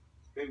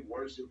 they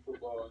worship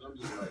football, and I'm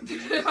just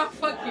like, I'm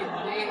fucking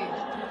dead.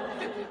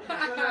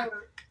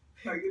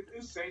 Like,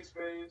 it's Saints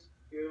fans,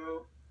 you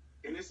know,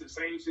 and it's the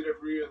same shit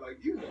every year.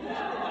 Like, you know,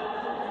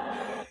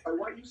 like,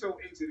 why you so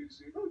into this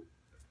shit? Look,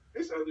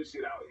 there's other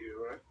shit out here,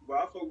 right? But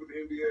I fuck with the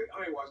NBA.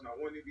 I ain't watching not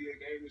one NBA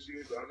game this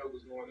year, but I know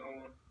what's going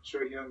on.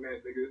 Straight young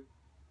man, nigga.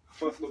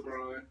 Fuck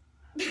LeBron.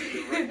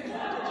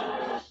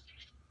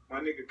 My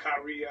nigga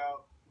Kyrie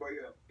out. But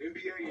yeah,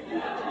 NBA and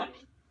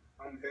UFC.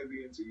 I'm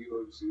heavy into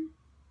UFC.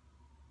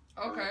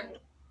 Okay.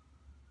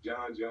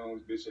 John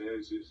Jones, bitch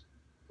asses.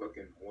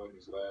 fucking won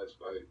his last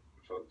fight.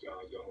 Fuck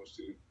John Jones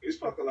too. It's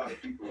fuck a lot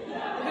of people.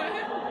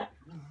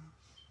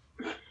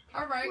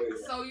 All right.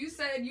 So you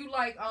said you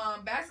like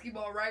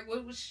basketball, right?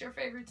 What was your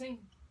favorite team?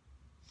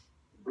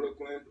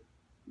 Brooklyn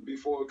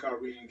before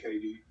Kyrie and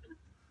KD.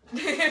 I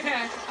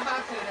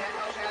feel that.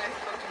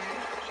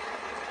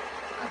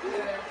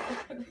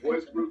 Okay.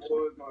 Westbrook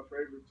was my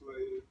favorite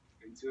player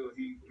until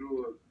he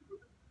grew a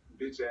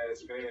bitch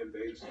ass fan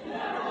base.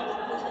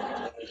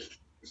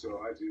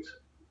 So I just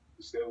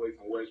stay away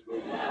from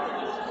Westbrook.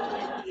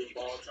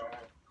 Ball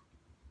time.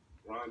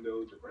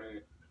 Rondo,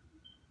 Durant.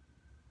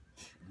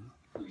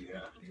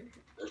 Yeah,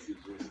 that's the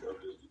gist of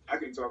it. I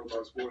can talk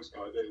about sports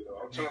all day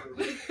though. I'm trying to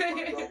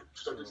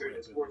represent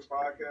a sports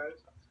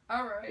podcast.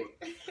 All right.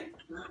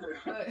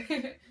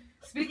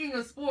 Speaking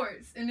of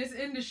sports, in this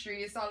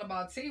industry, it's all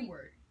about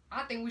teamwork.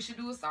 I think we should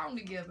do a song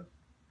together.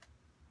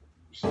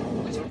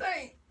 What you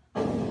think?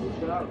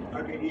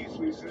 I can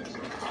easily sing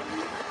some.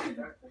 I need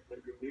to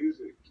make the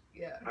music.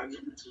 Yeah. I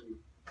need to.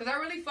 Cause I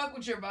really fuck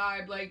with your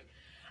vibe. Like,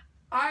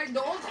 I'm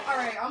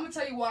gonna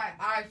tell you why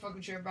I fuck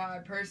with your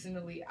vibe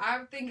personally.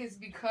 I think it's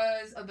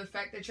because of the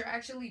fact that you're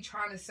actually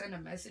trying to send a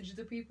message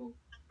to people.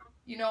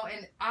 You know,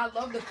 and I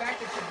love the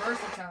fact that you're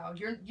versatile.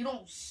 You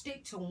don't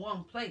stick to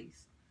one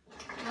place.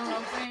 You know what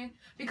I'm saying?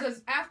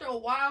 Because after a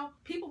while,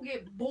 people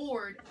get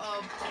bored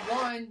of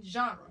one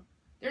genre.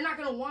 They're not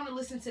gonna want to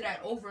listen to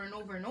that over and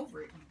over and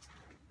over again.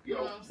 You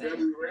know what I'm saying?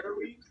 Very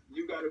rarely,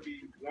 you gotta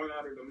be one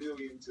out of the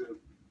million to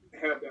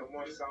have that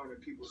one sound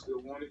that people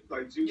still want it.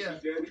 Like Juicy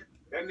J,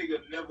 that nigga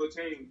never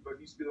changed, but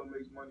he still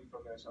makes money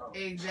from that song.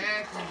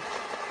 Exactly.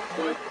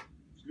 But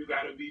you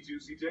gotta be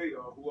Juicy J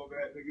or whoever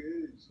that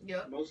nigga is.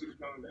 Yep. Most of the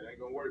time that ain't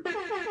gonna work.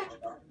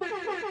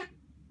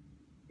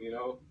 You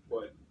know,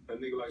 but a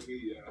nigga like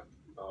me,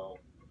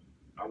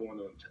 I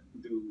wanna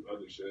do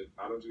other shit.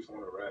 I don't just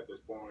wanna rap.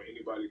 That's boring.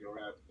 Anybody can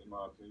rap, in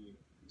my opinion.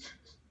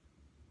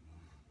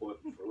 But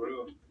for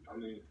real, I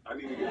mean, I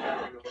need to get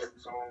back into writing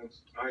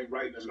songs. I ain't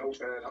writing a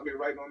notepad. I've been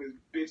writing on this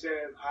bitch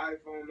ass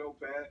iPhone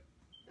notepad.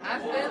 I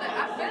feel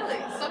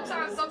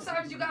it.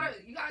 Sometimes you gotta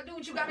do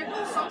what you gotta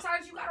do.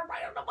 Sometimes you gotta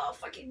write on a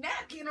motherfucking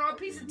napkin or a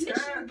piece of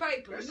tissue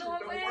paper. You know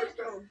what I'm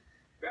saying?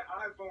 That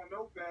iPhone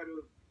notepad,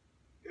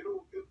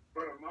 it'll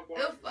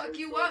fuck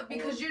you up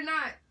because you're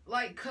not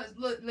like. Cause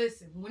look,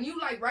 listen. When you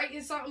like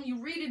writing something, you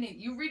reading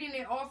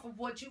it off of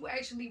what you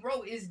actually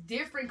wrote is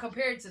different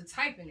compared to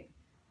typing it.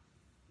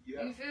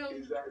 Yeah, you feel?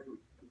 Exactly.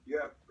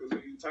 Yeah, because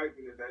when you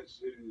typing it, that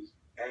shit is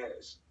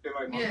ass.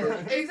 Like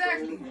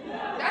exactly.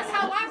 That's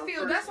how I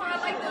feel. That's why I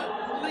like to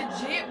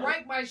legit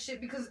write my shit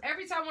because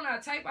every time when I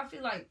type, I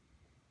feel like,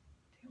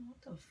 damn,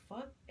 what the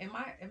fuck? Am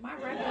I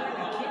rapping like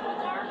a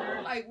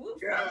kindergartner? Like, what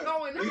the fuck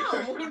going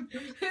on?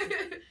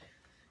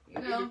 You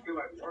know? It feel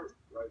like work,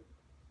 like,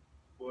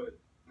 but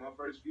my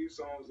first few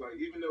songs, like,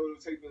 even though it'll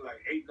take me like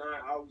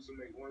 8-9 hours to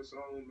make one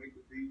song, make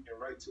the beat, and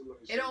write to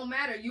it. It don't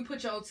matter. You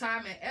put your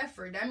time and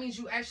effort. That means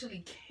you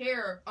actually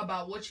care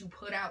about what you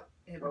put out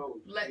and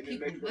let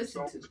people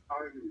listen to.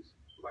 Timeless.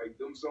 Like,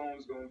 them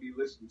songs gonna be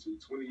listened to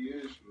 20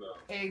 years from now.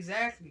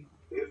 Exactly.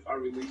 If I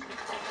release them.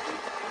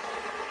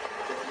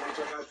 So once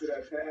I got to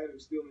that pad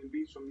of stealing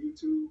beats from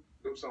YouTube,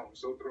 them songs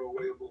so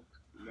throwawayable.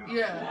 Nah.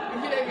 Yeah.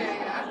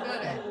 I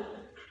feel that.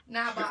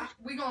 Nah, but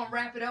we gonna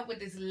wrap it up with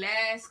this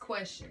last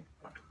question.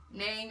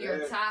 Name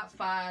your top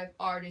 5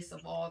 artists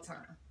of all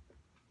time.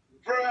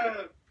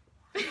 Bruh!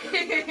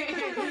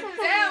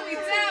 Tell me.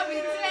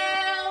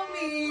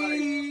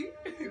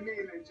 Like, you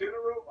mean in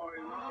general or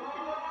in my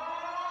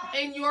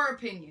opinion? In your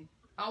opinion.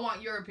 I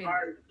want your opinion.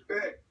 Alright,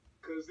 bet.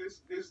 Because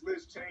this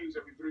list changes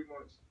every 3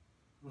 months.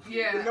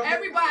 Yeah,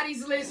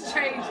 everybody's list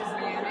changes,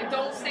 man. It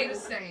don't stay the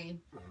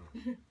same.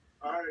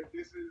 Alright,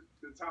 this is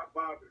the top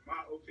 5 in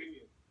my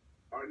opinion.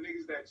 Are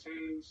niggas that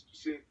change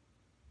shit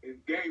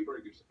in game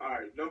breakers.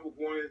 Alright, number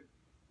 1.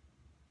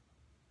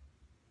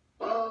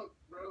 Fuck,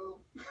 bro.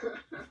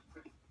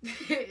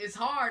 It's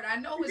hard. I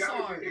know it's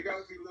hard. It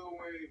gotta be Lil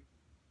Wayne.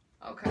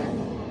 Okay.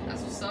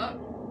 That's what's up.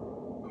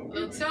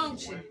 Lil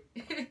Tunechi.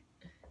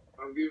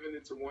 I'm giving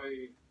it to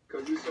Wayne.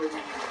 Because there's so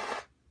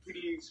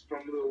many things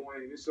from Lil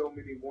Wayne. There's so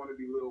many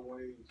wannabe Lil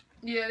Waynes.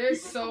 Yeah,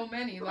 there's so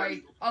many.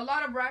 Like, a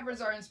lot of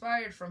rappers are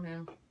inspired from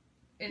him.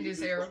 In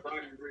this era.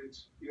 Roddy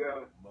Ricch,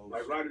 yeah.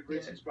 Like Roddy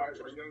Ricch inspired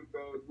by Young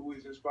Thug, who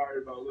is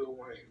inspired by Lil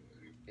Wayne.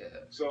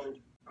 Yeah. So,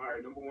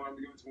 alright, number 1, I'm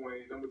giving it to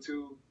Wayne. Number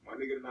 2, my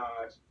nigga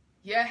Nas.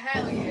 Yeah,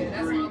 hell yeah.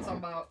 That's what I'm talking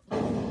about.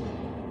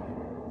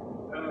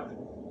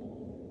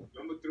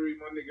 Number 3,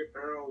 my nigga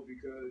Earl,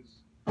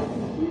 because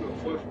who the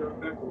fucked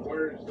up that for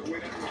words? The way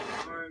that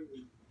was time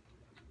is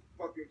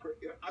fucking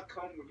crazy. I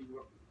come with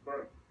you,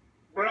 bro.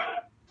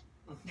 Bruh.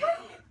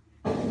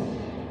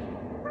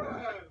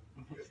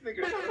 This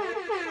nigga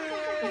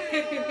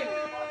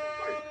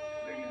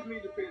niggas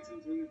need to pay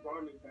attention to his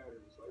rhyming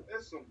patterns. Like,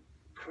 that's some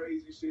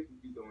crazy shit to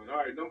be doing.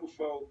 Alright, number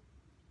 4,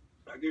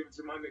 I give it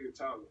to my nigga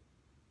Tyler.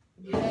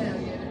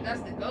 Yeah,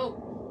 that's the GOAT.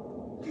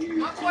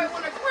 My boy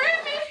want a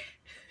Grammy.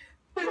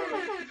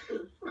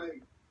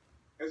 Like,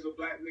 as a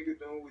black nigga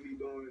doing what he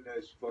doing,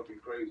 that's fucking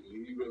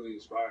crazy. He really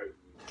inspires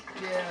me.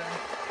 Yeah.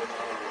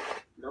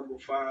 Number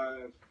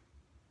 5.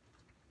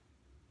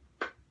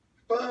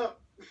 Fuck.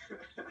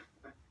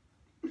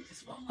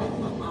 Just one more.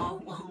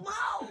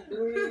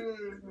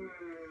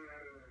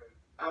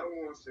 I don't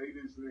want to say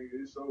this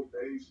nigga. It's so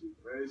basic,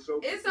 man. It's so.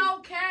 It's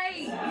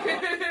okay.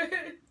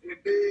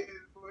 It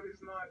is, but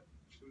it's not.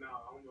 No,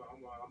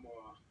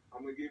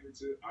 I'm gonna give it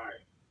to. All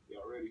right,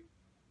 y'all ready?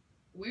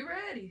 We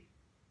ready.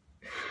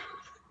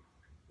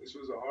 This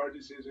was a hard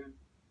decision.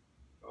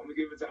 I'm gonna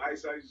give it to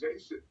Ice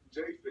J-Fish.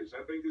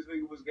 I think this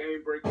nigga was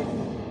game breaking.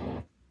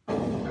 I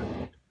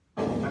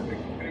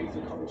think he changed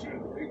the culture in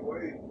a big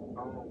way.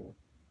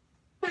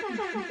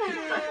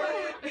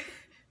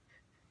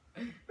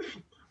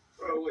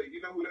 Bro, wait, you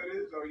know who that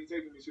is? Or are you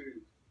taking me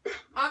serious?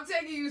 I'm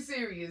taking you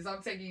serious. No!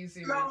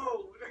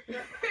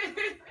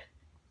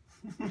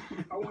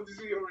 I want to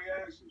see your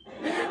reaction.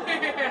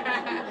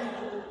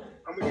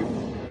 I'm gonna give it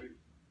to you.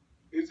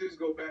 It just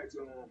go back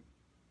to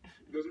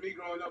because me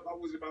growing up, I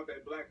was about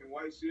that black and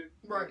white shit.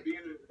 Right.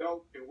 Being an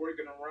adult and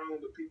working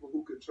around the people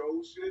who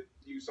control shit,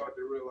 you start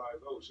to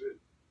realize, oh shit,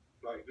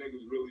 like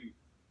niggas really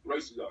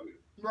racist out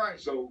here. Right.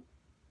 So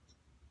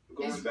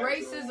it's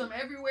racism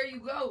everywhere you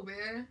go,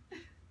 man.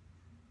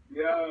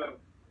 Yeah,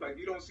 like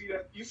you don't see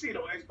that. You see it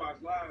on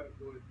Xbox Live,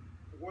 but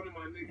one of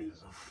my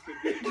niggas can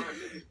get my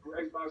niggas for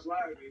Xbox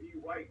Live and he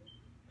white.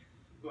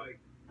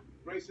 Like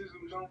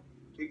racism don't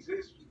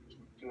exist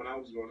when I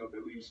was growing up,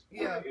 at least.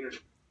 Yeah. On the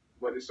internet.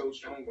 But it's so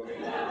strong on the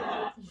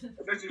internet.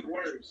 That's just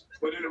words.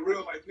 But in a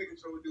real life, niggas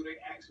so do they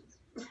actions.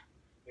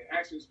 And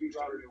actions speak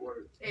louder than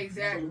words.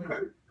 Exactly.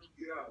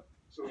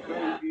 So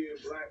Cuddy being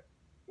black,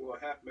 well,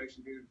 half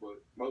Mexican,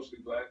 but mostly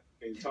black,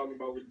 and talking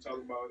about what he's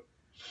talking about,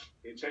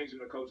 and changing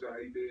the culture how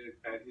he did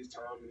at his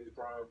time in his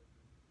prime,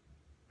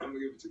 I'm gonna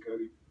give it to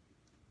Cuddy.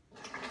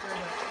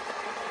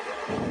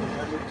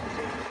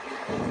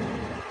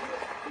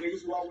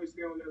 Niggas who always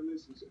stay on that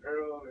list is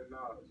Earl and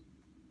Nas.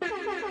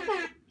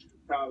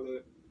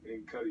 Tyler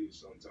and Cuddy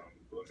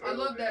sometimes. But I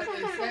love that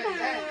list.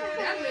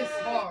 That list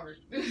is hard.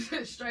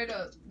 Straight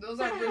up. Those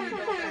are really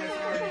dope ass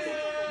artists.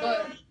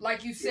 But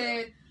like you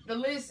said, the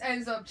list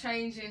ends up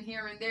changing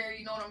here and there.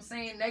 You know what I'm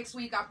saying? Next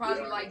week I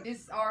probably like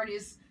this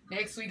artist.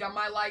 Next week I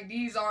might like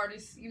these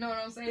artists. You know what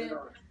I'm saying?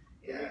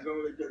 Yeah. It's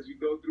only because you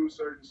go through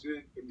certain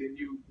shit and then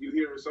you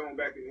hear a song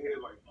back in your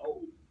head like,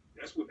 oh,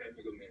 that's what that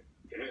nigga meant.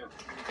 Damn.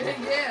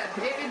 Yeah,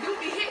 it do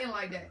be hitting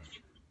like that.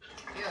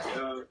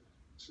 Yeah.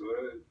 So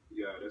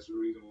that's the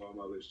reason why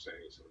my list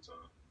changed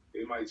sometimes.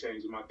 It might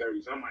change in my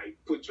 30s. I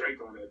might put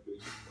Drake on that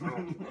bitch.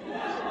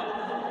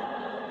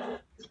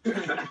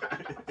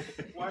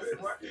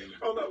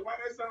 Hold up, why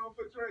that sound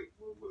for Drake?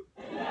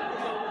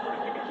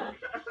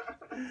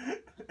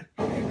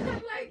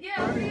 Like,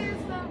 yeah, it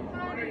is so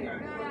funny. God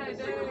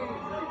damn.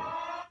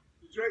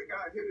 Drake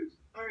got hitters.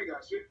 I ain't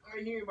got shit.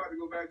 He ain't about to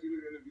go back to the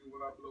interview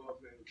when I blow up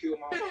and kill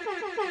my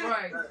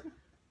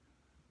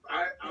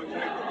Right. I'm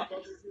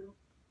fuck with you.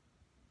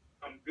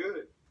 I'm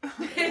good. I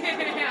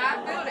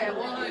feel that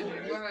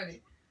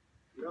 100.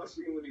 Y'all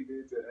seen what he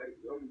did to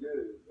I'm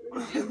good.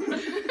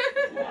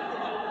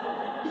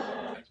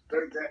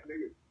 Drake, that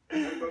nigga.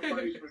 That's my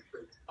funny for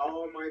Drake.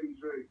 Almighty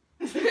Drake.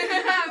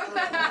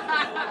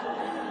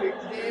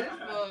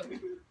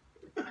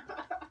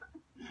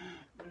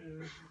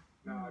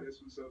 Nah, that's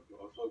what's up, though. I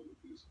fuck with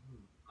this.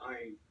 I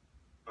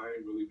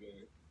ain't really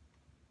been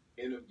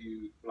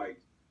interviewed, like,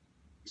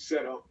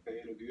 set up an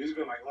interview. It's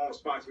been like on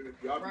spots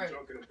interview. I'll be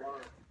drunk in the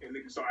bar and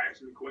niggas start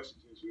asking me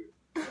questions and shit.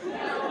 You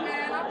know,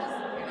 man,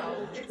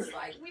 it's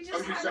like we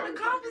just having a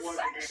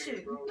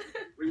conversation. Bro.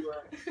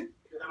 Relax. And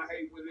I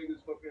hate when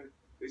niggas fucking,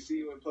 they see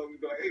you in public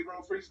and be like, hey,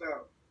 bro,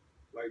 freestyle.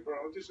 Like, bro,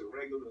 I'm just a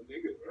regular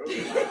nigga, bro.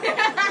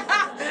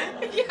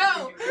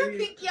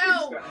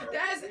 yo,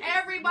 that's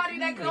everybody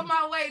that come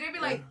my way. They be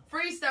like,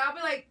 freestyle. I'll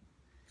be like,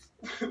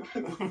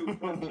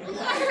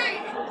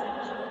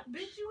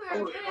 bitch, you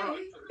have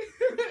pay.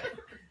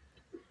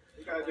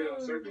 You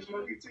goddamn circus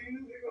monkey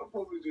team, they gonna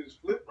probably just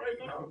flip right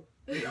now.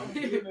 I'm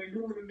being a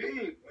human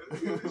being.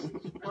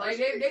 Like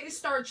they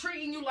start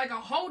treating you like a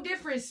whole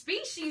different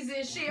species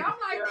and shit. I'm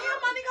like, damn,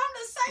 my nigga, I'm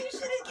the same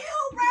shit as you,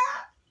 bro.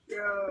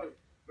 Yeah,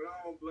 but I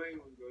don't blame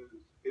them because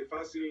if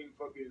I seen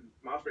fucking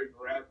my favorite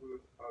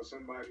rapper or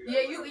somebody,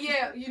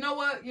 you know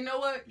what?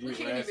 We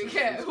can't even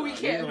care. We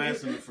can't. We gonna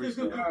ask them to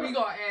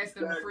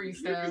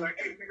freestyle. Like,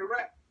 hey, nigga,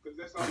 rap, because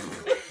that's all.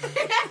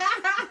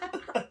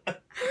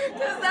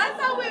 Cause that's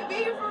how it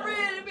be for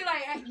real. It be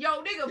like,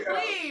 yo, nigga,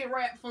 please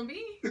rap for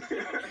me.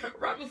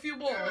 Rap a few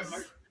bars.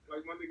 Yeah,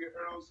 like my nigga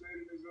Earl said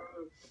in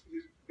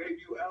his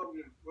debut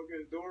album,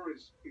 fucking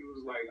Doris. He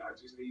was like, I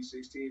just need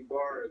 16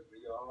 bars,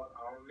 nigga. I don't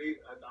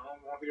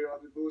want to hear all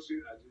this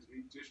bullshit. I just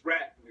need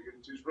rap, nigga.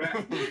 Just rap.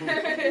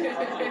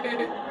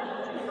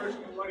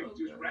 Personal life,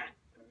 just rap,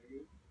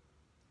 nigga.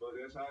 But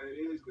that's how it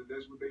is, because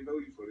that's what they know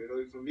you for. They know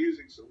you for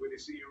music. So when they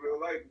see you in real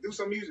life, do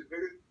some music,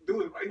 nigga.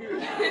 Do it right here.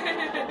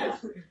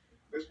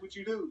 That's what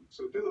you do,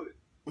 so do it.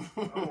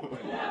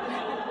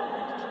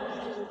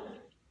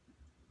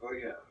 Oh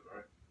yeah,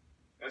 right.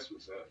 That's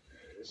what's up,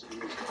 man. That's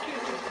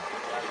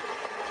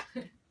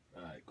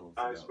Alright, go.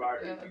 I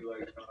inspire you to be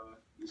like,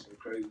 do some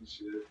crazy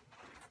shit.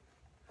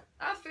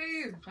 I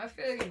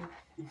feel you.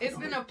 It's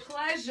been a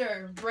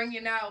pleasure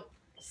bringing out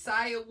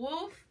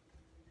SYAwolf.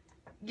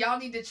 Y'all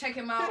need to check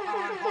him out on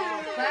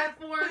all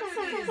platforms.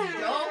 He is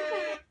dope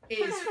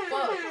as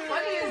fuck.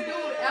 Funniest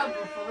dude ever,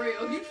 for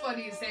real. He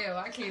funny as hell.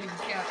 I can't even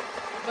count.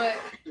 But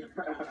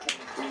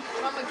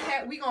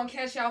we gonna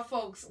catch y'all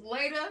folks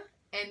later.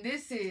 And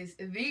this is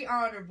the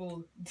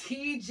Honorable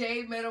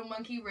DJ Metal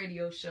Monkey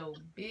Radio Show,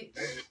 bitch.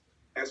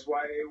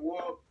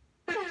 SYAwolf.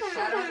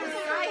 Shout out to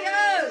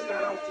Saya.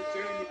 Shout out to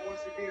Jamie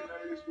once again.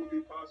 None of this would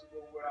be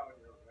possible without him,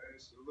 man.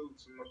 Salute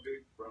to my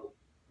big bro.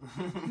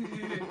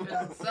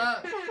 What's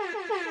up?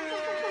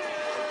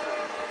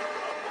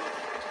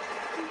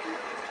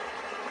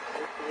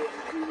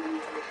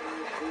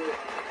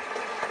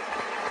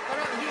 What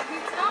up? He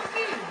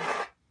talking.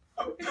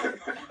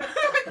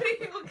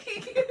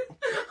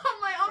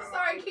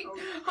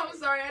 I'm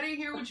sorry. I didn't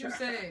hear what you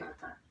said.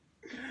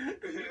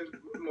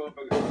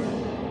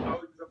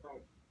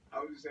 I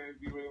was just saying,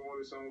 if you really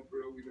want a song for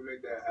real, we can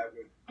make that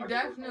happen.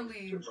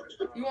 Definitely.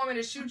 You want me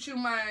to shoot you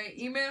my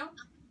email?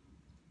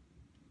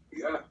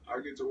 Yeah,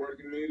 I'll get to work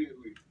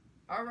immediately.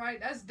 All right,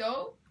 that's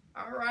dope.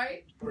 All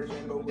right.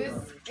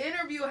 This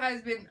interview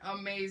has been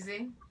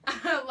amazing.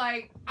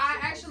 Like, I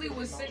actually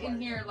was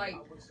sitting here,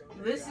 like,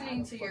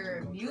 listening to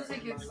your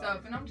music and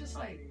stuff, and I'm just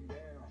like,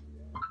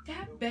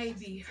 that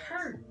baby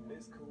hurt.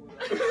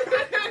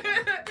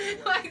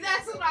 Like,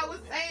 that's what I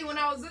was saying when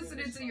I was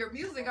listening to your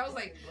music. I was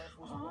like,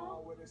 oh,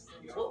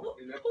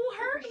 who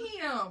hurt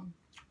him?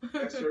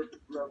 That's her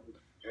level.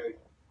 Hey,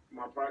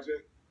 my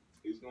project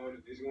is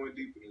going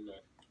deeper than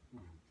that.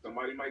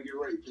 Somebody might get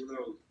raped. Who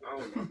knows? I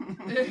don't know.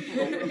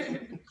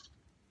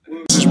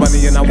 Just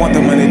money and I want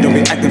the money, don't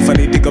be acting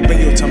funny. Dig up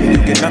in your tummy, you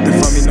get nothing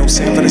from me. No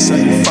sand for the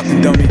sun, you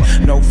fucking dummy.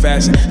 No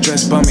fashion,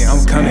 dress bummy,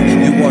 I'm coming.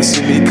 You won't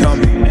see me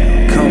coming.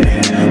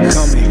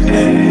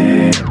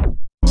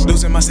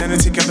 Losing my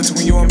sanity, kept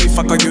between you and me.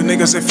 Fuck all you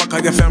niggas and fuck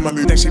all your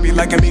family. Think she be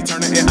liking me,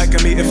 turning it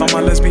icing me. If I'm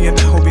a lesbian,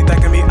 that hoe be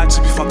thanking me. I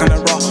just be fucking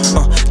her raw.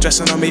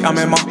 Dressing on me, I'm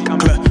in my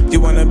club. You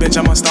want a bitch,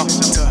 I'm a star.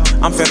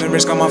 I'm feeling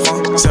rich on my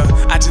phone.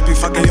 I just be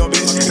fucking your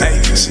bitch. Hey,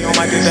 she on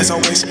my dick, that's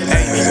always.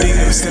 Hey,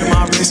 D-Dubs to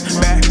my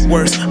wrist.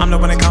 Backwards, I'm the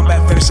one that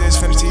combat finishes.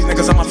 Finish these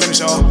niggas, I'ma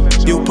finish all.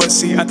 You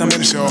pussy at the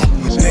minute show.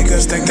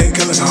 Niggas think they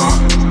killers, huh?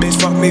 Bitch,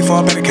 fuck me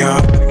for a better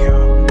job.